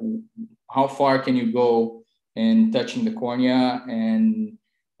how far can you go in touching the cornea and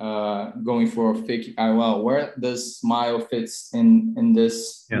going for a fake IOL? Where does SMILE fits in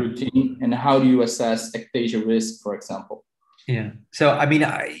this routine, and how do you assess ectasia risk, for example? Yeah. So, I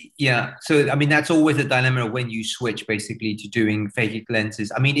mean, that's always a dilemma when you switch basically to doing phakic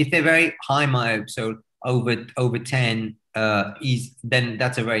lenses. I mean, if they're very high myope, so over 10, then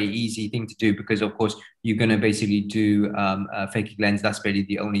that's a very easy thing to do, because of course you're going to basically do a phakic lens. That's really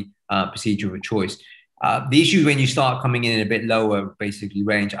the only procedure of choice. The issue when you start coming in a bit lower basically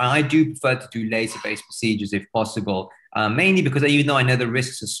range, I do prefer to do laser-based procedures if possible, mainly because even though I know the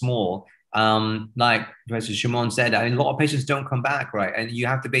risks are small, like Professor Shimon said, I mean, a lot of patients don't come back, right? And you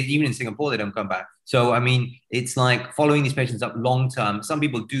have to be, even in Singapore, they don't come back. So, I mean, it's like following these patients up long term. Some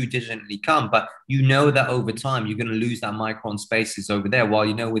people do digitally come, but you know that over time, you're going to lose that micron spaces over there. While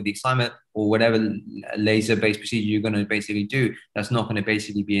you know with the excimer or whatever laser-based procedure you're going to basically do, that's not going to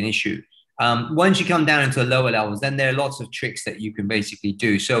basically be an issue. Once you come down into lower levels, then there are lots of tricks that you can basically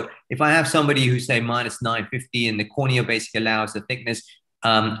do. So if I have somebody who's say minus 950 and the cornea basically allows the thickness,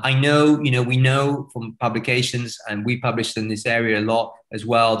 I know, we know from publications, and we published in this area a lot as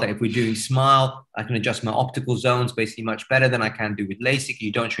well, that if we're doing SMILE, I can adjust my optical zones basically much better than I can do with LASIK.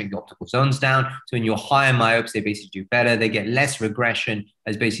 You don't shrink the optical zones down. So in your higher myopes, they basically do better. They get less regression,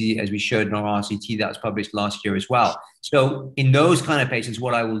 as we showed in our RCT that was published last year as well. So in those kind of patients,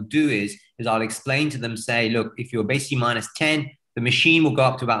 what I will do is I'll explain to them, say, look, if you're basically minus 10, the machine will go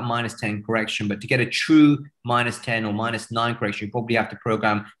up to about minus 10 correction, but to get a true minus 10 or minus 9 correction, you probably have to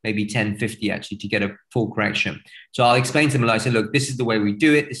program maybe 1050 actually to get a full correction. So I'll explain to them, I say, look, this is the way we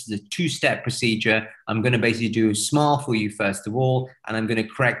do it. This is a 2-step procedure. I'm going to basically do a SMILE for you first of all, and I'm going to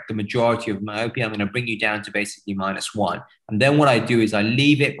correct the majority of myopia. I'm going to bring you down to basically -1. And then what I do is I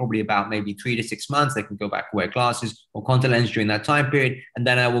leave it probably about maybe 3 to 6 months. They can go back and wear glasses or contact lenses during that time period. And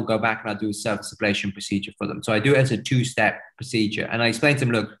then I will go back and I'll do a surface ablation procedure for them. So I do it as a 2-step procedure. And I explain to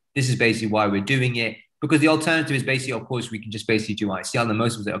them, look, this is basically why we're doing it. Because the alternative is basically, of course, we can just basically do ICL. And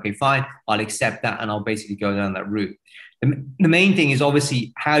most of them say, okay, fine, I'll accept that. And I'll basically go down that route. The main thing is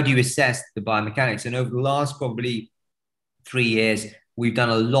obviously, how do you assess the biomechanics? And over the last probably 3 years, we've done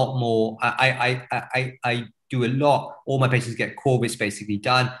a lot more. I do a lot. All my patients get Corvis basically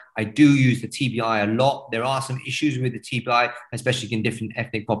done. I do use the TBI a lot. There are some issues with the TBI, especially in different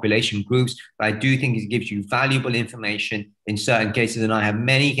ethnic population groups, but I do think it gives you valuable information in certain cases. And I have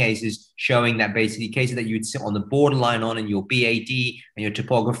many cases showing that basically cases that you would sit on the borderline on, and your BAD and your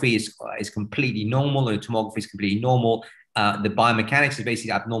topography is completely normal, or your tomography is completely normal. The biomechanics is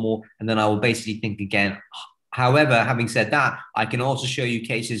basically abnormal. And then I will basically think again. However, having said that, I can also show you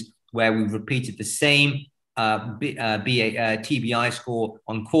cases where we've repeated the same TBI score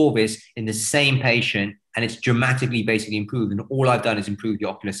on Corvis in the same patient, and it's dramatically basically improved. And all I've done is improve the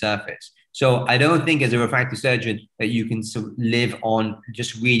ocular surface. So I don't think as a refractive surgeon that you can live on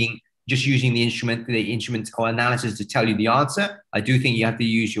just using the instrument or analysis to tell you the answer. I do think you have to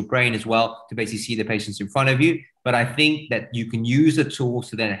use your brain as well to basically see the patients in front of you. But I think that you can use the tools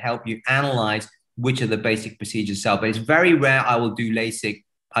to then help you analyze which of the basic procedures sell. But it's very rare I will do LASIK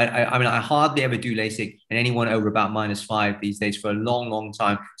I mean, I hardly ever do LASIK in anyone over about -5 these days for a long, long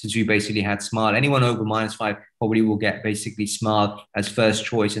time since we basically had SMILE. Anyone over -5 probably will get basically SMILE as first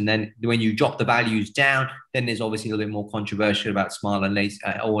choice. And then when you drop the values down, then there's obviously a little bit more controversial about SMILE and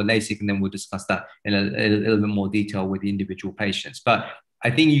LASIK, and then we'll discuss that in a little bit more detail with the individual patients. But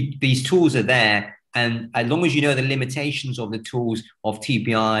I think these tools are there. And as long as you know the limitations of the tools of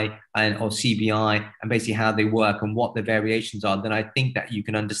TPI and of CBI and basically how they work and what the variations are, then I think that you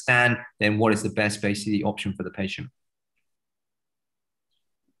can understand then what is the best basically option for the patient.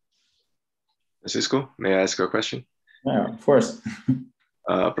 Francisco, may I ask you a question? Yeah, of course.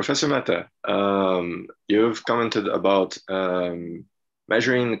 Professor Mehta, you've commented about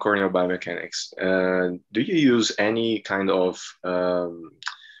measuring corneal biomechanics. Do you use any kind of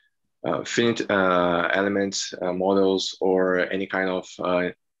finite elements, models, or any kind of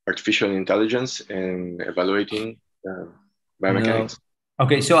artificial intelligence in evaluating biomechanics? No.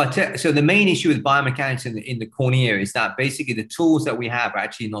 Okay, so so the main issue with biomechanics in the cornea is that basically the tools that we have are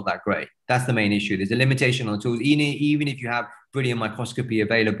actually not that great. That's the main issue. There's a limitation on the tools. Even if you have brilliant microscopy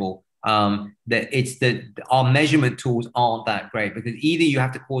available, our measurement tools aren't that great, because either you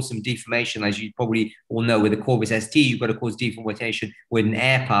have to cause some deformation, as you probably all know with the Corvus ST, you've got to cause deformation with an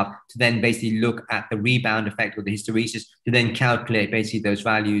air puff to then basically look at the rebound effect or the hysteresis to then calculate basically those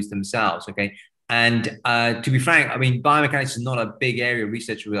values themselves. Okay. And to be frank, I mean, biomechanics is not a big area of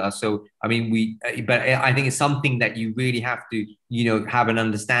research with us. So, I mean, but I think it's something that you really have to, have an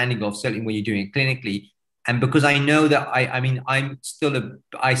understanding of, certainly when you're doing it clinically. And because I know that I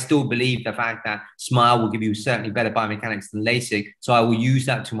still believe the fact that SMILE will give you certainly better biomechanics than LASIK. So I will use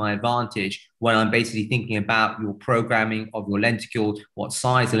that to my advantage when I'm basically thinking about your programming of your lenticule, what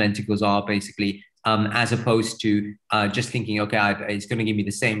size the lenticles are basically, as opposed to just thinking, okay, it's going to give me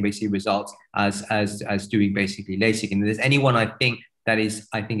the same basic results as doing basically LASIK. And if there's anyone I think is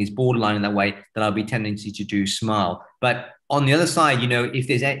borderline in that way, then I'll be tendency to do SMILE. But on the other side,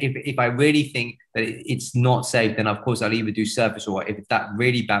 if I really think that it's not safe, then of course I'll either do surface, or if it's that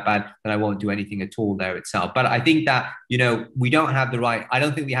really bad, then I won't do anything at all there itself. But I think that, we don't have I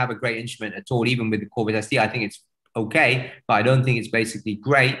don't think we have a great instrument at all, even with the Corvus ST. I think it's okay, but I don't think it's basically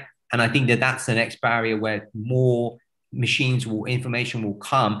great. And I think that that's the next barrier where more information will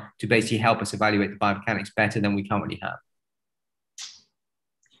come to basically help us evaluate the biomechanics better than we currently have.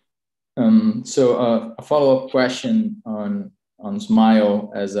 So a follow-up question on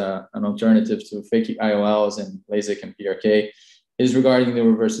SMILE as an alternative to fake IOLs and LASIK and PRK is regarding the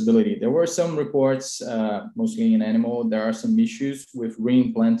reversibility. There were some reports, mostly in animal, there are some issues with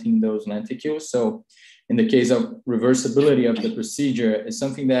reimplanting those lenticules. So in the case of reversibility of the procedure, is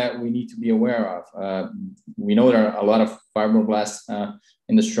something that we need to be aware of. We know there are a lot of fibroblasts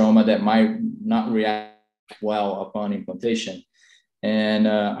in the stroma that might not react well upon implantation. And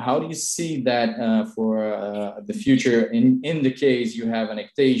how do you see that for the future in the case you have an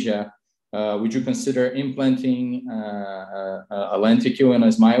ectasia? Would you consider implanting a lenticule in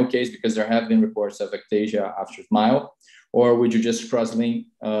a SMILE case, because there have been reports of ectasia after SMILE? Or would you just cross-link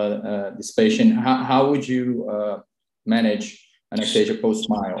this patient? How would you manage an ectasia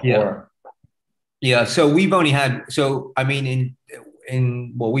post-SMILE? Yeah, so we've only had, we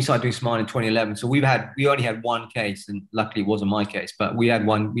started doing SMILE in 2011. So we only had one case, and luckily it wasn't my case, but we've had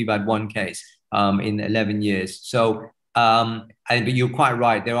one case in 11 years. So, but you're quite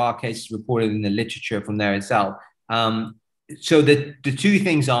right. There are cases reported in the literature from there itself. So the two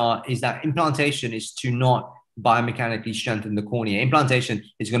things is that implantation is to not biomechanically strengthen the cornea. Implantation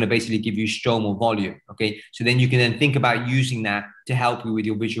is going to basically give you stromal volume. Okay, so then you can then think about using that to help you with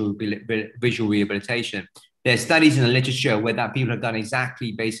your visual rehabilitation. There's studies in the literature where that people have done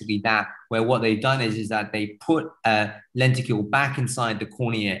exactly basically that, where what they've done is that they put a lenticule back inside the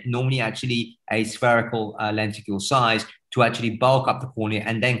cornea, normally actually a spherical lenticule size, to actually bulk up the cornea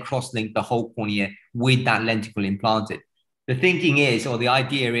and then cross-link the whole cornea with that lenticule implanted. The thinking is, or the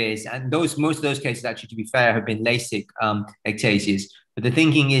idea is, and most of those cases actually, to be fair, have been LASIK ectasias, but the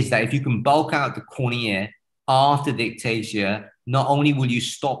thinking is that if you can bulk out the cornea after the ectasia, not only will you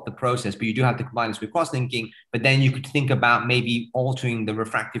stop the process, but you do have to combine this with cross-linking, but then you could think about maybe altering the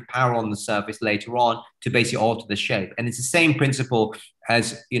refractive power on the surface later on to basically alter the shape. And it's the same principle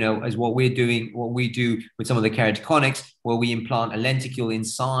as, as what we do with some of the keratoconics, where we implant a lenticule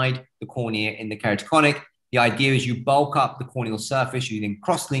inside the cornea in the keratoconic. The idea is you bulk up the corneal surface, you then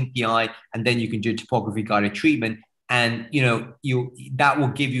cross-link the eye, and then you can do topography-guided treatment. And, that will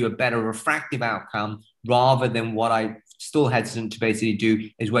give you a better refractive outcome rather than what I still hesitant to basically do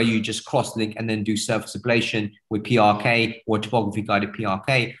is where you just cross-link and then do surface ablation with PRK or topography-guided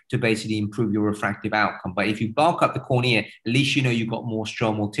PRK to basically improve your refractive outcome. But if you bulk up the cornea, at least you know you've got more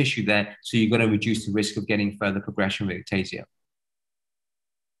stromal tissue there, so you're going to reduce the risk of getting further progression with ectasia.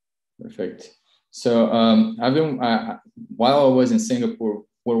 Perfect. So while I was in Singapore,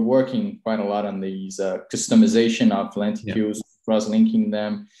 we're working quite a lot on these customization of lenticules, cross-linking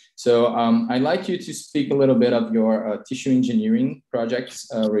them. So I'd like you to speak a little bit of your tissue engineering projects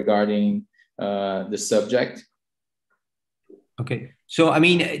regarding the subject. Okay. So, I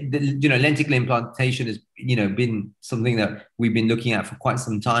mean, lenticle implantation has, been something that we've been looking at for quite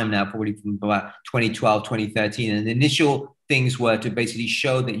some time now, probably from about 2012, 2013. And the initial things were to basically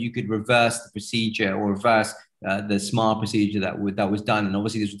show that you could reverse the procedure or reverse the SMART procedure that was done. And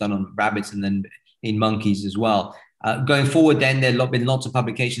obviously this was done on rabbits and then in monkeys as well. Going forward, then there have been lots of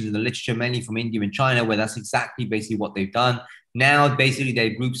publications in the literature, mainly from India and China, where that's exactly basically what they've done. Now, basically,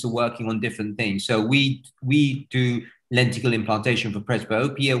 their groups are working on different things. So we do lenticle implantation for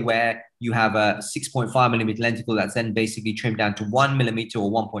presbyopia, where you have a 6.5 millimeter lenticle that's then basically trimmed down to 1 millimeter or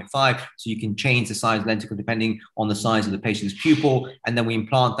 1.5. So you can change the size of the lenticle depending on the size of the patient's pupil. And then we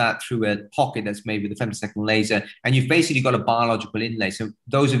implant that through a pocket that's made with a femtosecond laser. And you've basically got a biological inlay. So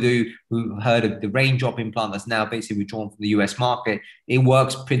those of you who heard of the raindrop implant that's now basically withdrawn from the US market, it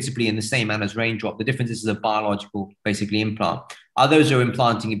works principally in the same manner as raindrop. The difference is a biological basically implant. Others are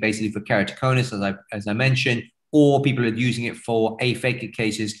implanting it basically for keratoconus, as I mentioned, or people are using it for aphakic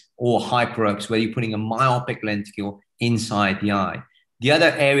cases or hyperops, where you're putting a myopic lenticle inside the eye. The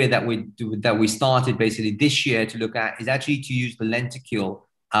other area that we started basically this year to look at is actually to use the lenticle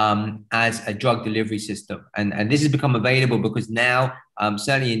as a drug delivery system. And this has become available because now,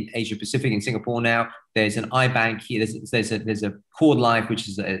 certainly in Asia Pacific, in Singapore now, there's an eye bank here. There's a Cord Life, which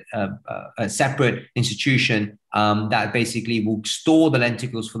is a separate institution that basically will store the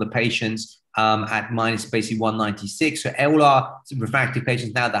lenticles for the patients at minus basically 196. So all our refractive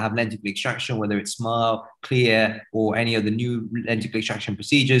patients now that have lenticle extraction, whether it's SMILE, Clear, or any of the new lenticle extraction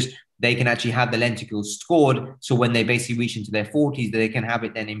procedures, they can actually have the lenticles stored. So when they basically reach into their 40s, they can have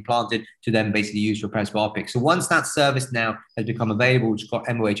it then implanted to then basically use for presbyopic. So once that service now has become available, which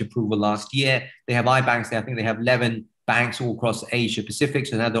got MOH approval last year, they have eye banks there. I think they have 11 banks all across Asia Pacific.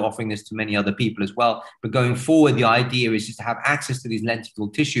 So now they're offering this to many other people as well. But going forward, the idea is just to have access to these lenticle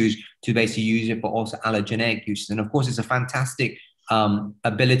tissues to basically use it for also allogenic uses. And of course, it's a fantastic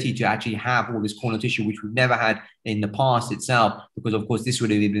ability to actually have all this corneal tissue, which we've never had in the past itself, because of course this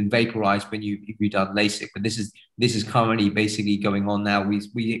would have been vaporized when you've done LASIK. But this is currently basically going on now.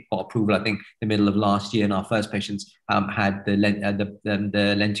 We got approval, I think, the middle of last year, and our first patients had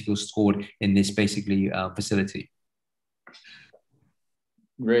the lenticles stored in this basically facility.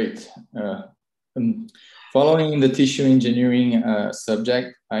 Great. Following the tissue engineering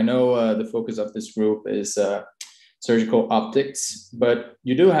subject, I know the focus of this group is surgical optics, but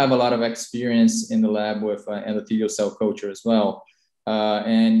you do have a lot of experience in the lab with endothelial cell culture as well.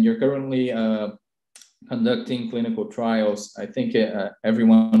 And you're currently conducting clinical trials. I think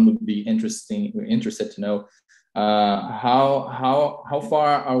everyone would be interested to know how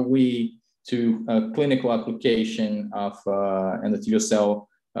far are we to a clinical application of endothelial cell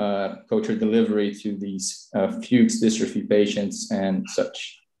culture delivery to these Fuchs dystrophy patients and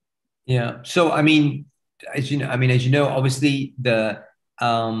such. Yeah. So I mean, as you know, obviously the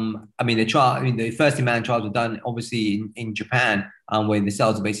first in-man trials were done obviously in Japan, where the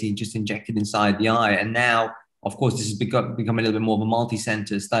cells are basically just injected inside the eye, and now, of course, this has become a little bit more of a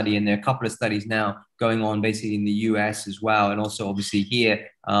multi-center study, and there are a couple of studies now going on basically in the US as well, and also obviously here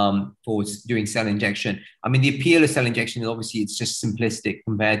for doing cell injection. I mean, the appeal of cell injection is obviously it's just simplistic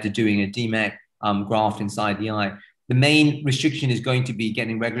compared to doing a DMEC graft inside the eye. The main restriction is going to be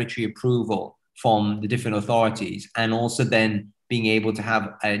getting regulatory approval from the different authorities, and also then being able to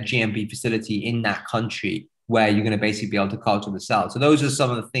have a GMP facility in that country where you're going to basically be able to culture the cells. So those are some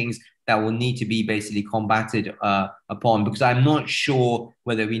of the things that will need to be basically combated upon, because I'm not sure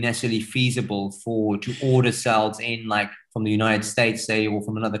whether it be necessarily feasible to order cells in, like from the United States, say, or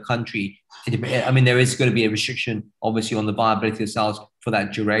from another country. I mean, there is going to be a restriction, obviously, on the viability of cells for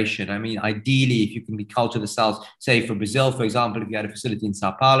that duration. I mean, ideally, if you can culture the cells, say for Brazil, for example, if you had a facility in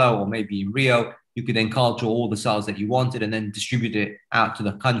Sao Paulo or maybe in Rio, you could then culture all the cells that you wanted and then distribute it out to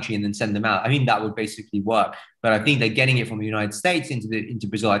the country and then send them out. I mean, that would basically work. But I think that getting it from the United States into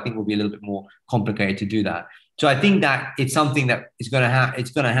Brazil, I think will be a little bit more complicated to do that. So I think that it's something that is going to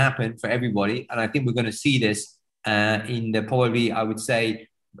happen for everybody. And I think we're going to see this in the probably, I would say,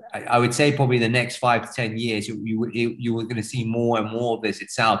 I would say probably the next 5 to 10 years, you were going to see more and more of this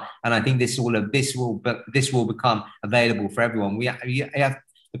itself. And I think this will become available for everyone. We have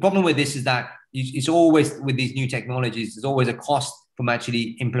the problem with this is that it's always with these new technologies, there's always a cost from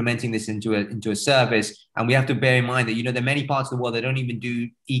actually implementing this into a service. And we have to bear in mind that, there are many parts of the world that don't even do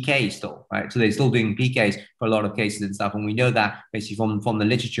EK still, right? So they're still doing PKs for a lot of cases and stuff. And we know that basically from the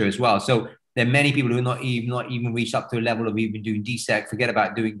literature as well. So there are many people who are not even reached up to a level of even doing DSEC, forget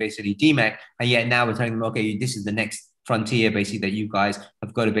about doing basically DMEC. And yet now we're telling them, okay, this is the next frontier basically that you guys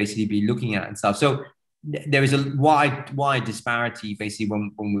have got to basically be looking at and stuff. So there is a wide disparity basically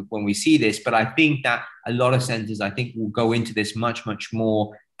when we see this, but I think that a lot of centers will go into this much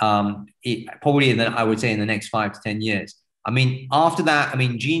more probably I would say in the next 5 to 10 years. I mean, after that, I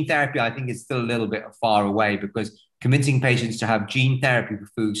mean, gene therapy I think is still a little bit far away, because convincing patients to have gene therapy for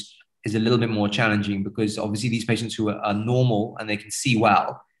Fuchs is a little bit more challenging, because obviously these patients who are normal and they can see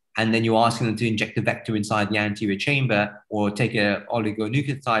well, and then you're asking them to inject a vector inside the anterior chamber or take an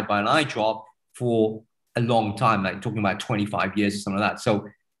oligonucleotide by an eye drop for a long time, like talking about 25 years or something like that. So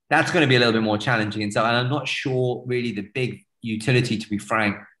that's going to be a little bit more challenging. And I'm not sure really the big utility, to be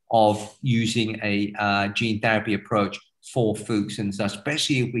frank, of using a gene therapy approach for Fuchs and stuff,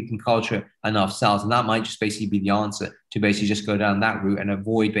 especially if we can culture enough cells. And that might just basically be the answer, to basically just go down that route and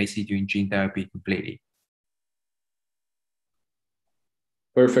avoid basically doing gene therapy completely.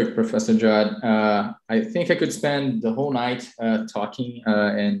 Perfect, Professor Jod. I think I could spend the whole night talking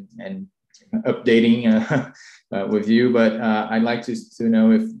and updating with you, but I'd like to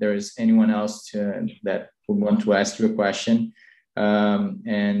know if there is anyone else that would want to ask you a question,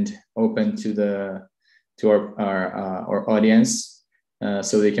 and open to our audience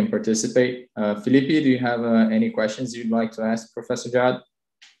so they can participate. Felipe, do you have any questions you'd like to ask Professor Jod?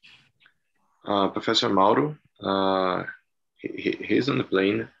 Professor Mauro, he's on the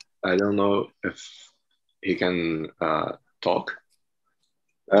plane. I don't know if he can talk.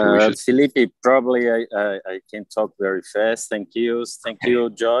 Felipe, probably I can talk very fast. Thank you,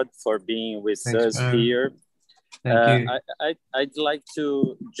 Jod, for being with us here. Thank you. I'd like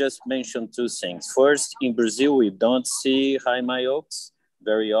to just mention two things. First, in Brazil, we don't see high myopes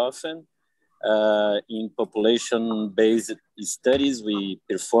very often. In population-based studies we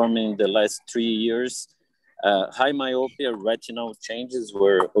performed in the last 3 years, high myopia retinal changes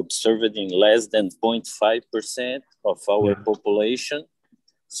were observed in less than 0.5% of our population.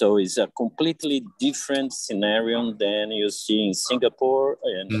 So it's a completely different scenario than you see in Singapore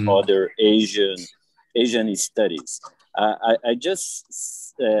and other Asian studies. I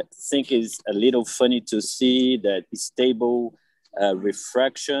just think it's a little funny to see that stable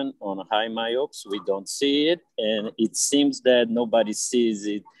refraction on high myopes. We don't see it, and it seems that nobody sees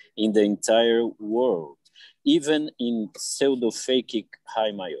it in the entire world. Even in pseudophakic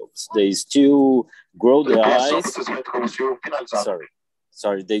high myopes, they still grow the eyes.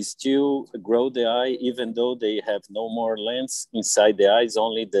 Sorry, they still grow the eye even though they have no more lens inside the eyes,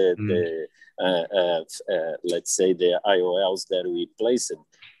 only let's say the IOLs that we placed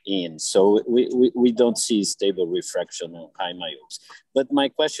in. So we don't see stable refraction on high myopes. But my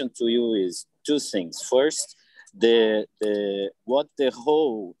question to you is two things. First, what the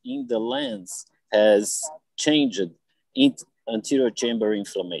hole in the lens has changed in anterior chamber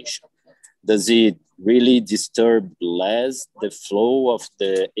inflammation. Does it really disturb less the flow of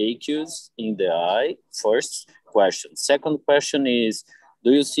the aqueous in the eye? First question. Second question is,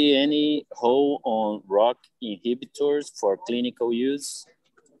 do you see any hole on ROCK inhibitors for clinical use?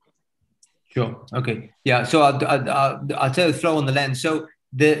 Sure. Okay. Yeah. So I'll tell you the flow on the lens. So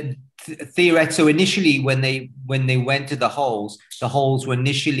so initially when they went to the holes were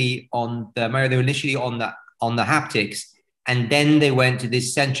initially on the haptics, and then they went to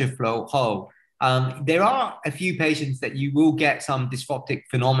this central flow hole. There are a few patients that you will get some dysphotic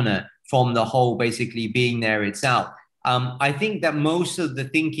phenomena from the hole basically being there itself. I think that most of the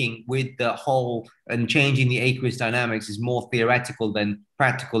thinking with the hole and changing the aqueous dynamics is more theoretical than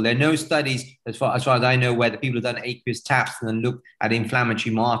practical. There are no studies, as far as I know, where the people have done aqueous taps and then looked at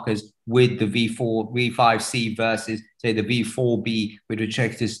inflammatory markers with the V5C versus, say, the V4B, which would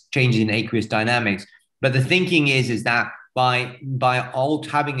check this changes in aqueous dynamics. But the thinking is that by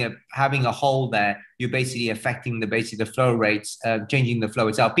having a hole there, you're basically affecting the flow rates, changing the flow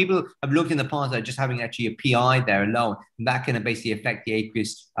itself. People have looked in the past at just having actually a PI there alone, and that can basically affect the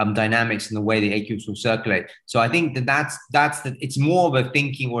aqueous dynamics and the way the aqueous will circulate. So I think it's more of a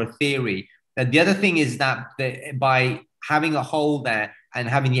thinking or a theory. The other thing is that by having a hole there and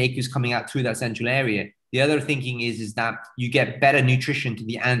having the aqueous coming out through that central area, The other thinking is that you get better nutrition to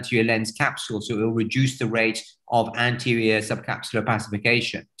the anterior lens capsule, so it will reduce the rate of anterior subcapsular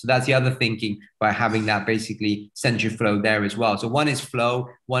opacification. So that's the other thinking by having that basically central flow there as well. So one is flow,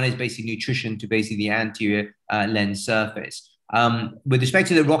 one is basically nutrition to basically the anterior lens surface. With respect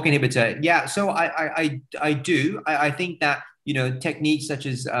to the ROCK inhibitor, yeah, so I think that, you know, techniques such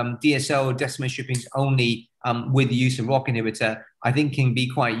as DSO, decimation strippings only, with the use of ROCK inhibitor, I think can be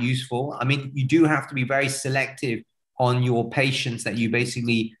quite useful. I mean, you do have to be very selective on your patients that you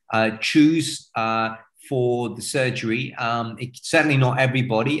basically choose for the surgery. It's certainly not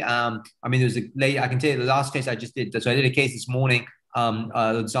everybody. I mean, there's a lady, I can tell you the last case I just did. So I did a case this morning,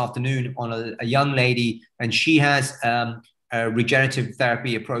 this afternoon, on a young lady, and she has a regenerative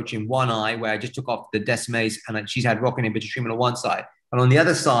therapy approach in one eye, where I just took off the decimase, and she's had ROCK inhibitor treatment on one side. And on the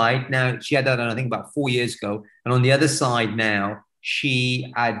other side, now she had that done, I think, about 4 years ago. And on the other side now,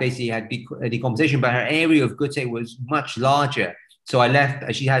 she had basically had decompensation, but her area of Goutte was much larger. So I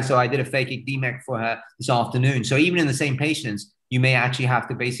left, so I did a phakic DMEC for her this afternoon. So even in the same patients, you may actually have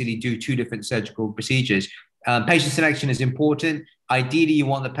to basically do 2 different surgical procedures. Patient selection is important. Ideally, you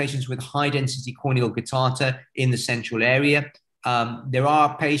want the patients with high density corneal guttata in the central area. There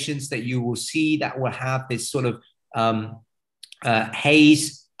are patients that you will see that will have this sort of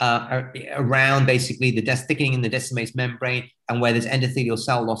haze around basically the thickening in the decimase membrane, and where there's endothelial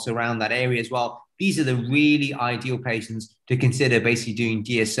cell loss around that area as well. These are the really ideal patients to consider basically doing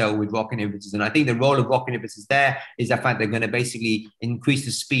DSO with ROCK inhibitors. And I think the role of ROCK inhibitors there is the fact they're going to basically increase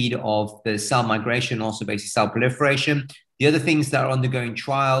the speed of the cell migration, also basically cell proliferation. The other things that are undergoing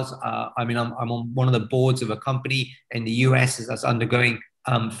trials, I mean, I'm on one of the boards of a company in the US that's undergoing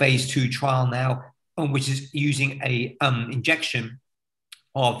phase 2 trial now, which is using a injection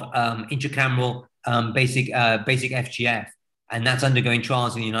of intracameral basic FGF. And that's undergoing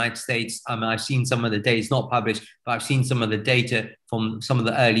trials in the United States. I mean, I've seen some of the data, it's not published, but I've seen some of the data from some of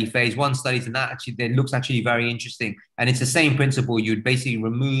the early phase 1 studies, and that actually, it looks actually very interesting. And it's the same principle. You'd basically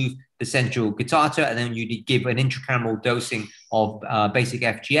remove the central guttata, and then you'd give an intracameral dosing of basic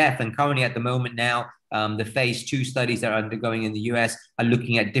FGF. And currently at the moment now, the phase 2 studies that are undergoing in the US are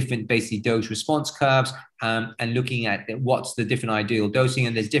looking at different basically dose response curves, and looking at what's the different ideal dosing.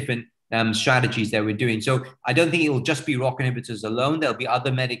 And there's different strategies that we're doing. So I don't think it will just be ROCK inhibitors alone. There'll be other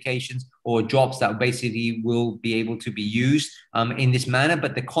medications or drops that basically will be able to be used in this manner,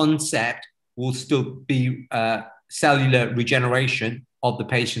 but the concept will still be cellular regeneration of the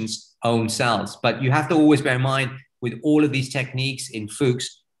patient's own cells. But you have to always bear in mind with all of these techniques in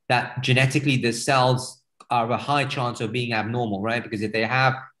Fuchs that genetically the cells are a high chance of being abnormal, right? Because if they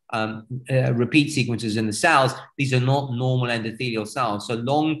have repeat sequences in the cells, these are not normal endothelial cells. So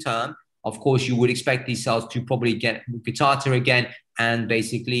long term, of course, you would expect these cells to probably get guttata again, and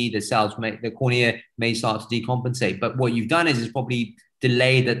basically the cornea may start to decompensate. But what you've done is probably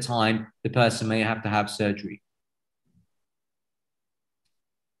delayed the time the person may have to have surgery.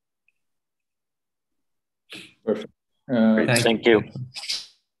 Perfect. Thank you.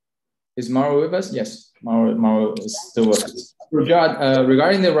 Is Mauro with us? Yes, Mauro is still with us.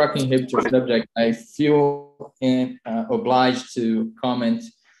 Regarding the ROCK inhibitor subject, I feel obliged to comment.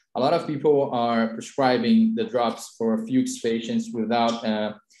 A lot of people are prescribing the drops for Fuchs patients without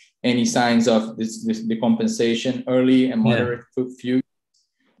any signs of this decompensation, early and moderate Fuchs.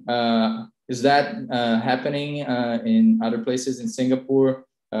 Is that happening in other places in Singapore?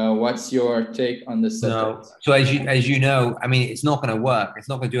 What's your take on this subject? No. So as you know, I mean, it's not going to work. It's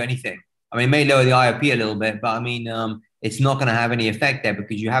not going to do anything. I mean, it may lower the IOP a little bit, but I mean, it's not going to have any effect there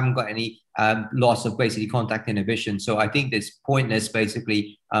because you haven't got any loss of basically contact inhibition. So I think it's pointless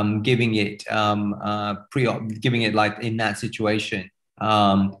basically giving it giving it like in that situation.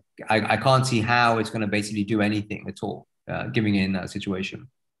 I can't see how it's going to basically do anything at all, giving it in that situation.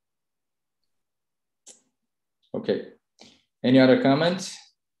 Okay. Any other comments?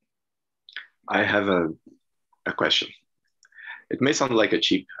 I have a question. It may sound like a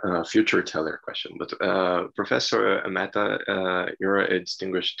cheap future teller question, but Professor Mehta, you're a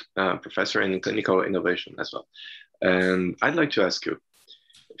distinguished professor in clinical innovation as well. And I'd like to ask you,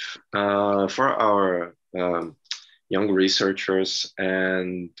 for our young researchers,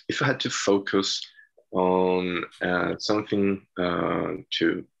 and if you had to focus on something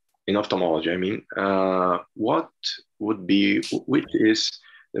in ophthalmology, I mean, what would be, which is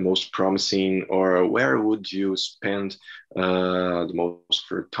the most promising, or where would you spend the most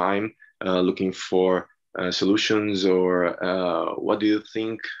for time looking for solutions, or what do you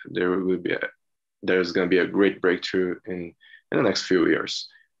think there's going to be a great breakthrough in the next few years?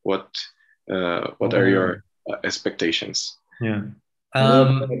 What are your expectations? Yeah.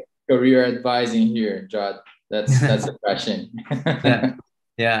 career advising here, Jod? That's the question.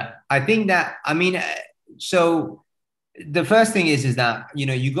 Yeah. I think that, I mean, so the first thing is that, you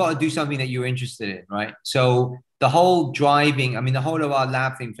know, you got to do something that you're interested in, right? So the whole driving, I mean, the whole of our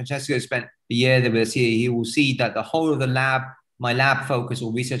lab thing, Francesco spent a year there with us here. He will see that the whole of the lab, my lab focus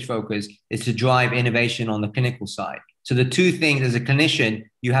or research focus, is to drive innovation on the clinical side. So the two things, as a clinician,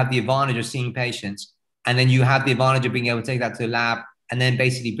 you have the advantage of seeing patients, and then you have the advantage of being able to take that to the lab and then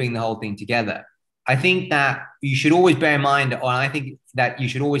basically bring the whole thing together. I think that you should always bear in mind, or I think that you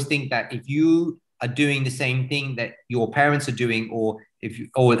should always think that if you are doing the same thing that your parents are doing, or if you,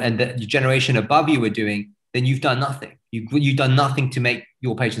 and the generation above you are doing, then you've done nothing. You've done nothing to make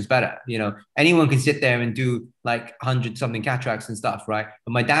your patients better. You know, anyone can sit there and do like 100-something cataracts and stuff, right?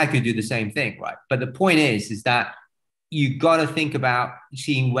 But my dad could do the same thing, right? But the point is that you got to think about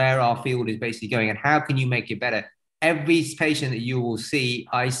seeing where our field is basically going and how can you make it better. Every patient that you will see,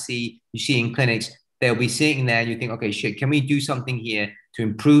 you see in clinics, they'll be sitting there and you think, okay, shit, can we do something here to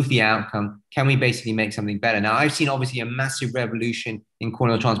improve the outcome? Can we basically make something better? Now, I've seen obviously a massive revolution in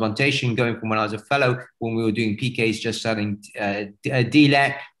corneal transplantation going from when I was a fellow, when we were doing PKs, just studying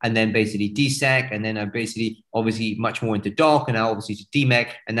DLEC and then basically DSEC, and then basically obviously much more into DOC and now obviously to DMEC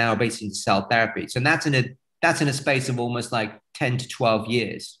and now basically into cell therapy. So that's in a space of almost like 10 to 12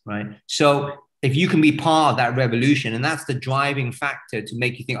 years, right? So if you can be part of that revolution, and that's the driving factor to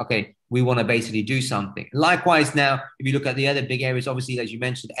make you think, okay, we want to basically do something. Likewise, now, if you look at the other big areas, obviously, as you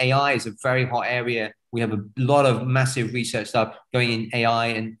mentioned, AI is a very hot area. We have a lot of massive research stuff going in AI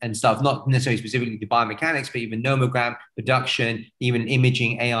and stuff, not necessarily specifically to biomechanics, but even nomogram production, even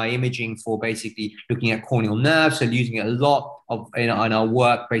imaging, AI imaging for basically looking at corneal nerves. So using it a lot of in our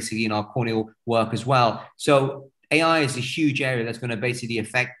work, basically in our corneal work as well. So AI is a huge area that's going to basically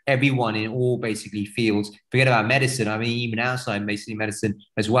affect everyone in all basically fields. Forget about medicine. I mean, even outside basically medicine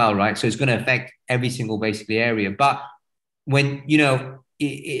as well, right? So it's going to affect every single basically area. But when, you know,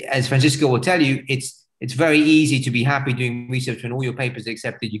 as Francisco will tell you, it's very easy to be happy doing research when all your papers are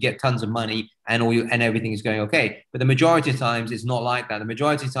accepted, you get tons of money and and everything is going okay. But the majority of times it's not like that. The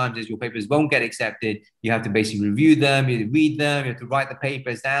majority of times is your papers won't get accepted. You have to basically review them, you read them, you have to write the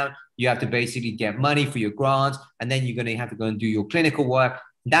papers down. You have to basically get money for your grants, and then you're going to have to go and do your clinical work.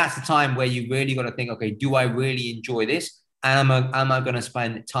 That's the time where you really got to think, okay, do I really enjoy this? And am I going to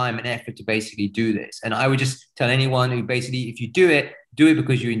spend time and effort to basically do this? And I would just tell anyone who basically, if you do it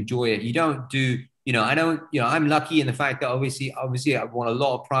because you enjoy it. You don't do, you know, I don't, you know, I'm lucky in the fact that obviously I've won a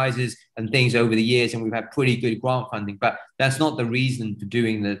lot of prizes and things over the years, and we've had pretty good grant funding, but that's not the reason for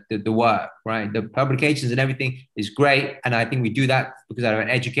doing the work, right? The publications and everything is great. And I think we do that because out of an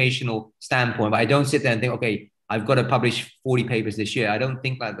educational standpoint, but I don't sit there and think, okay, I've got to publish 40 papers this year. I don't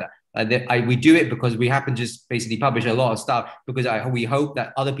think like that. We do it because we happen to just basically publish a lot of stuff because we hope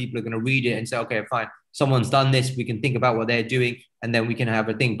that other people are going to read it and say, okay, fine, someone's done this. We can think about what they're doing and then we can have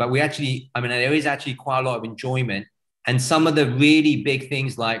a thing. But we actually, I mean, there is actually quite a lot of enjoyment. And some of the really big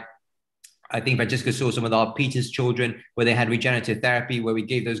things, like I think Francesco saw some of our Peter's children where they had regenerative therapy, where we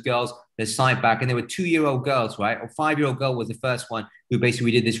gave those girls their sight back. And they were 2-year-old girls, right? Or 5-year-old girl was the first one who basically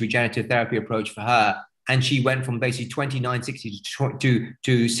we did this regenerative therapy approach for her. And she went from basically 2960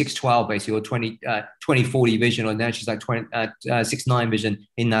 to 612, basically, or 2040 vision, or now she's like 69 vision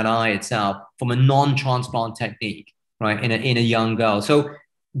in that eye itself from a non-transplant technique, right? In a young girl. So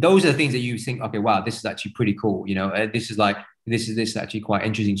those are the things that you think, okay, wow, this is actually pretty cool. You know, this is actually quite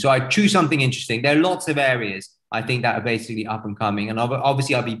interesting. So I choose something interesting. There are lots of areas I think that are basically up and coming. And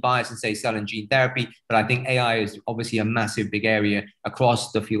obviously I'll be biased and say cell and gene therapy, but I think AI is obviously a massive big area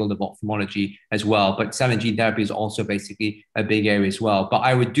across the field of ophthalmology as well. But cell and gene therapy is also basically a big area as well. But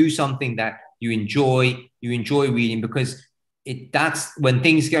I would do something that you enjoy reading, because that's when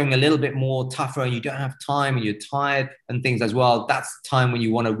things are going a little bit more tougher and you don't have time and you're tired and things as well. That's the time when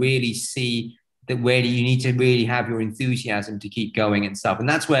you want to really see that where you need to really have your enthusiasm to keep going and stuff. And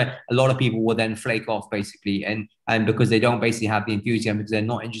that's where a lot of people will then flake off basically. And because they don't basically have the enthusiasm, because they're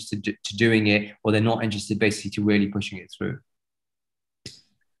not interested to doing it, or they're not interested basically to really pushing it through.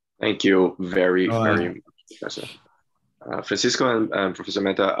 Thank you very much, Professor. Francisco and Professor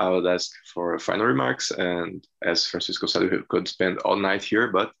Mehta, I would ask for final remarks. And as Francisco said, we could spend all night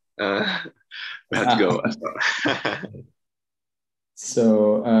here, but we have to go as well.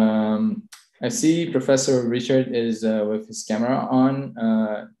 So I see Professor Richard is with his camera on.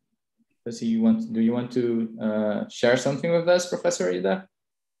 Do you want to share something with us, Professor Ida?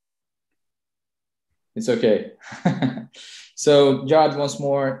 It's okay. So, Jod, once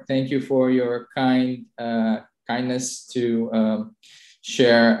more, thank you for your kindness to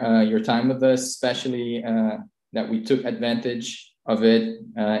share your time with us, especially that we took advantage of it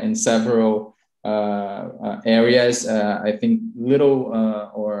in several areas. I think little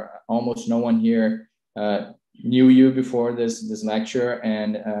or almost no one here knew you before this lecture,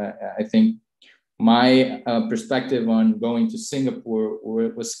 and I think my perspective on going to Singapore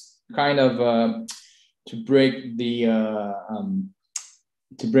was kind of to break the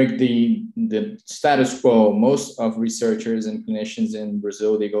status quo. Most of researchers and clinicians in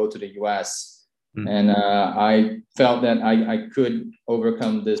Brazil, they go to the US. And I felt that I could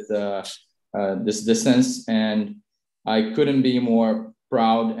overcome this this distance, and I couldn't be more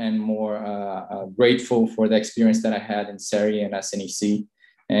proud and more grateful for the experience that I had in SERI and SNEC.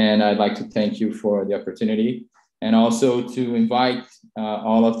 And I'd like to thank you for the opportunity, and also to invite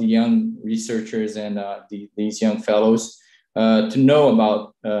all of the young researchers and these young fellows to know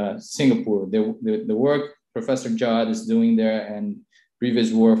about Singapore, the work Professor Jod is doing there, and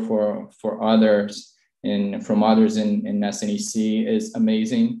previous work for others from others in SNEC is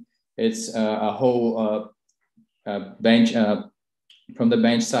amazing. It's a whole bench from the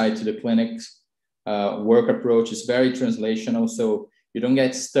bench side to the clinics. Work approach is very translational, so you don't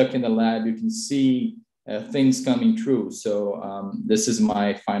get stuck in the lab. You can see things coming through. So this is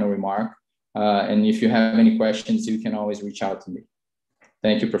my final remark. And if you have any questions, you can always reach out to me.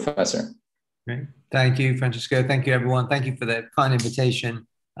 Thank you, Professor. Great. Thank you, Francisco. Thank you, everyone. Thank you for the kind invitation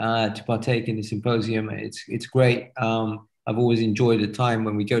to partake in the symposium. It's great. I've always enjoyed the time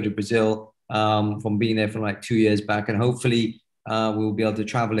when we go to Brazil, from being there for like 2 years back, and hopefully we'll be able to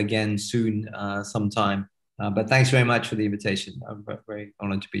travel again soon sometime. But thanks very much for the invitation. I'm very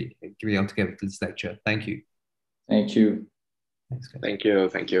honored to be able to give this lecture. Thank you. Thank you. Thanks, thank you.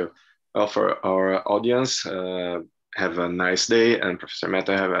 Thank you. Well, for our audience, have a nice day, and Professor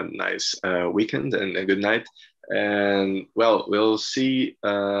Mehta, have a nice weekend and a good night. And well, we'll see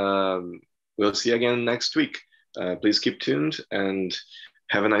again next week. Please keep tuned and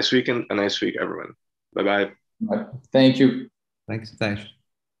have a nice weekend, a nice week, everyone. Bye-bye. Thank you. Thanks.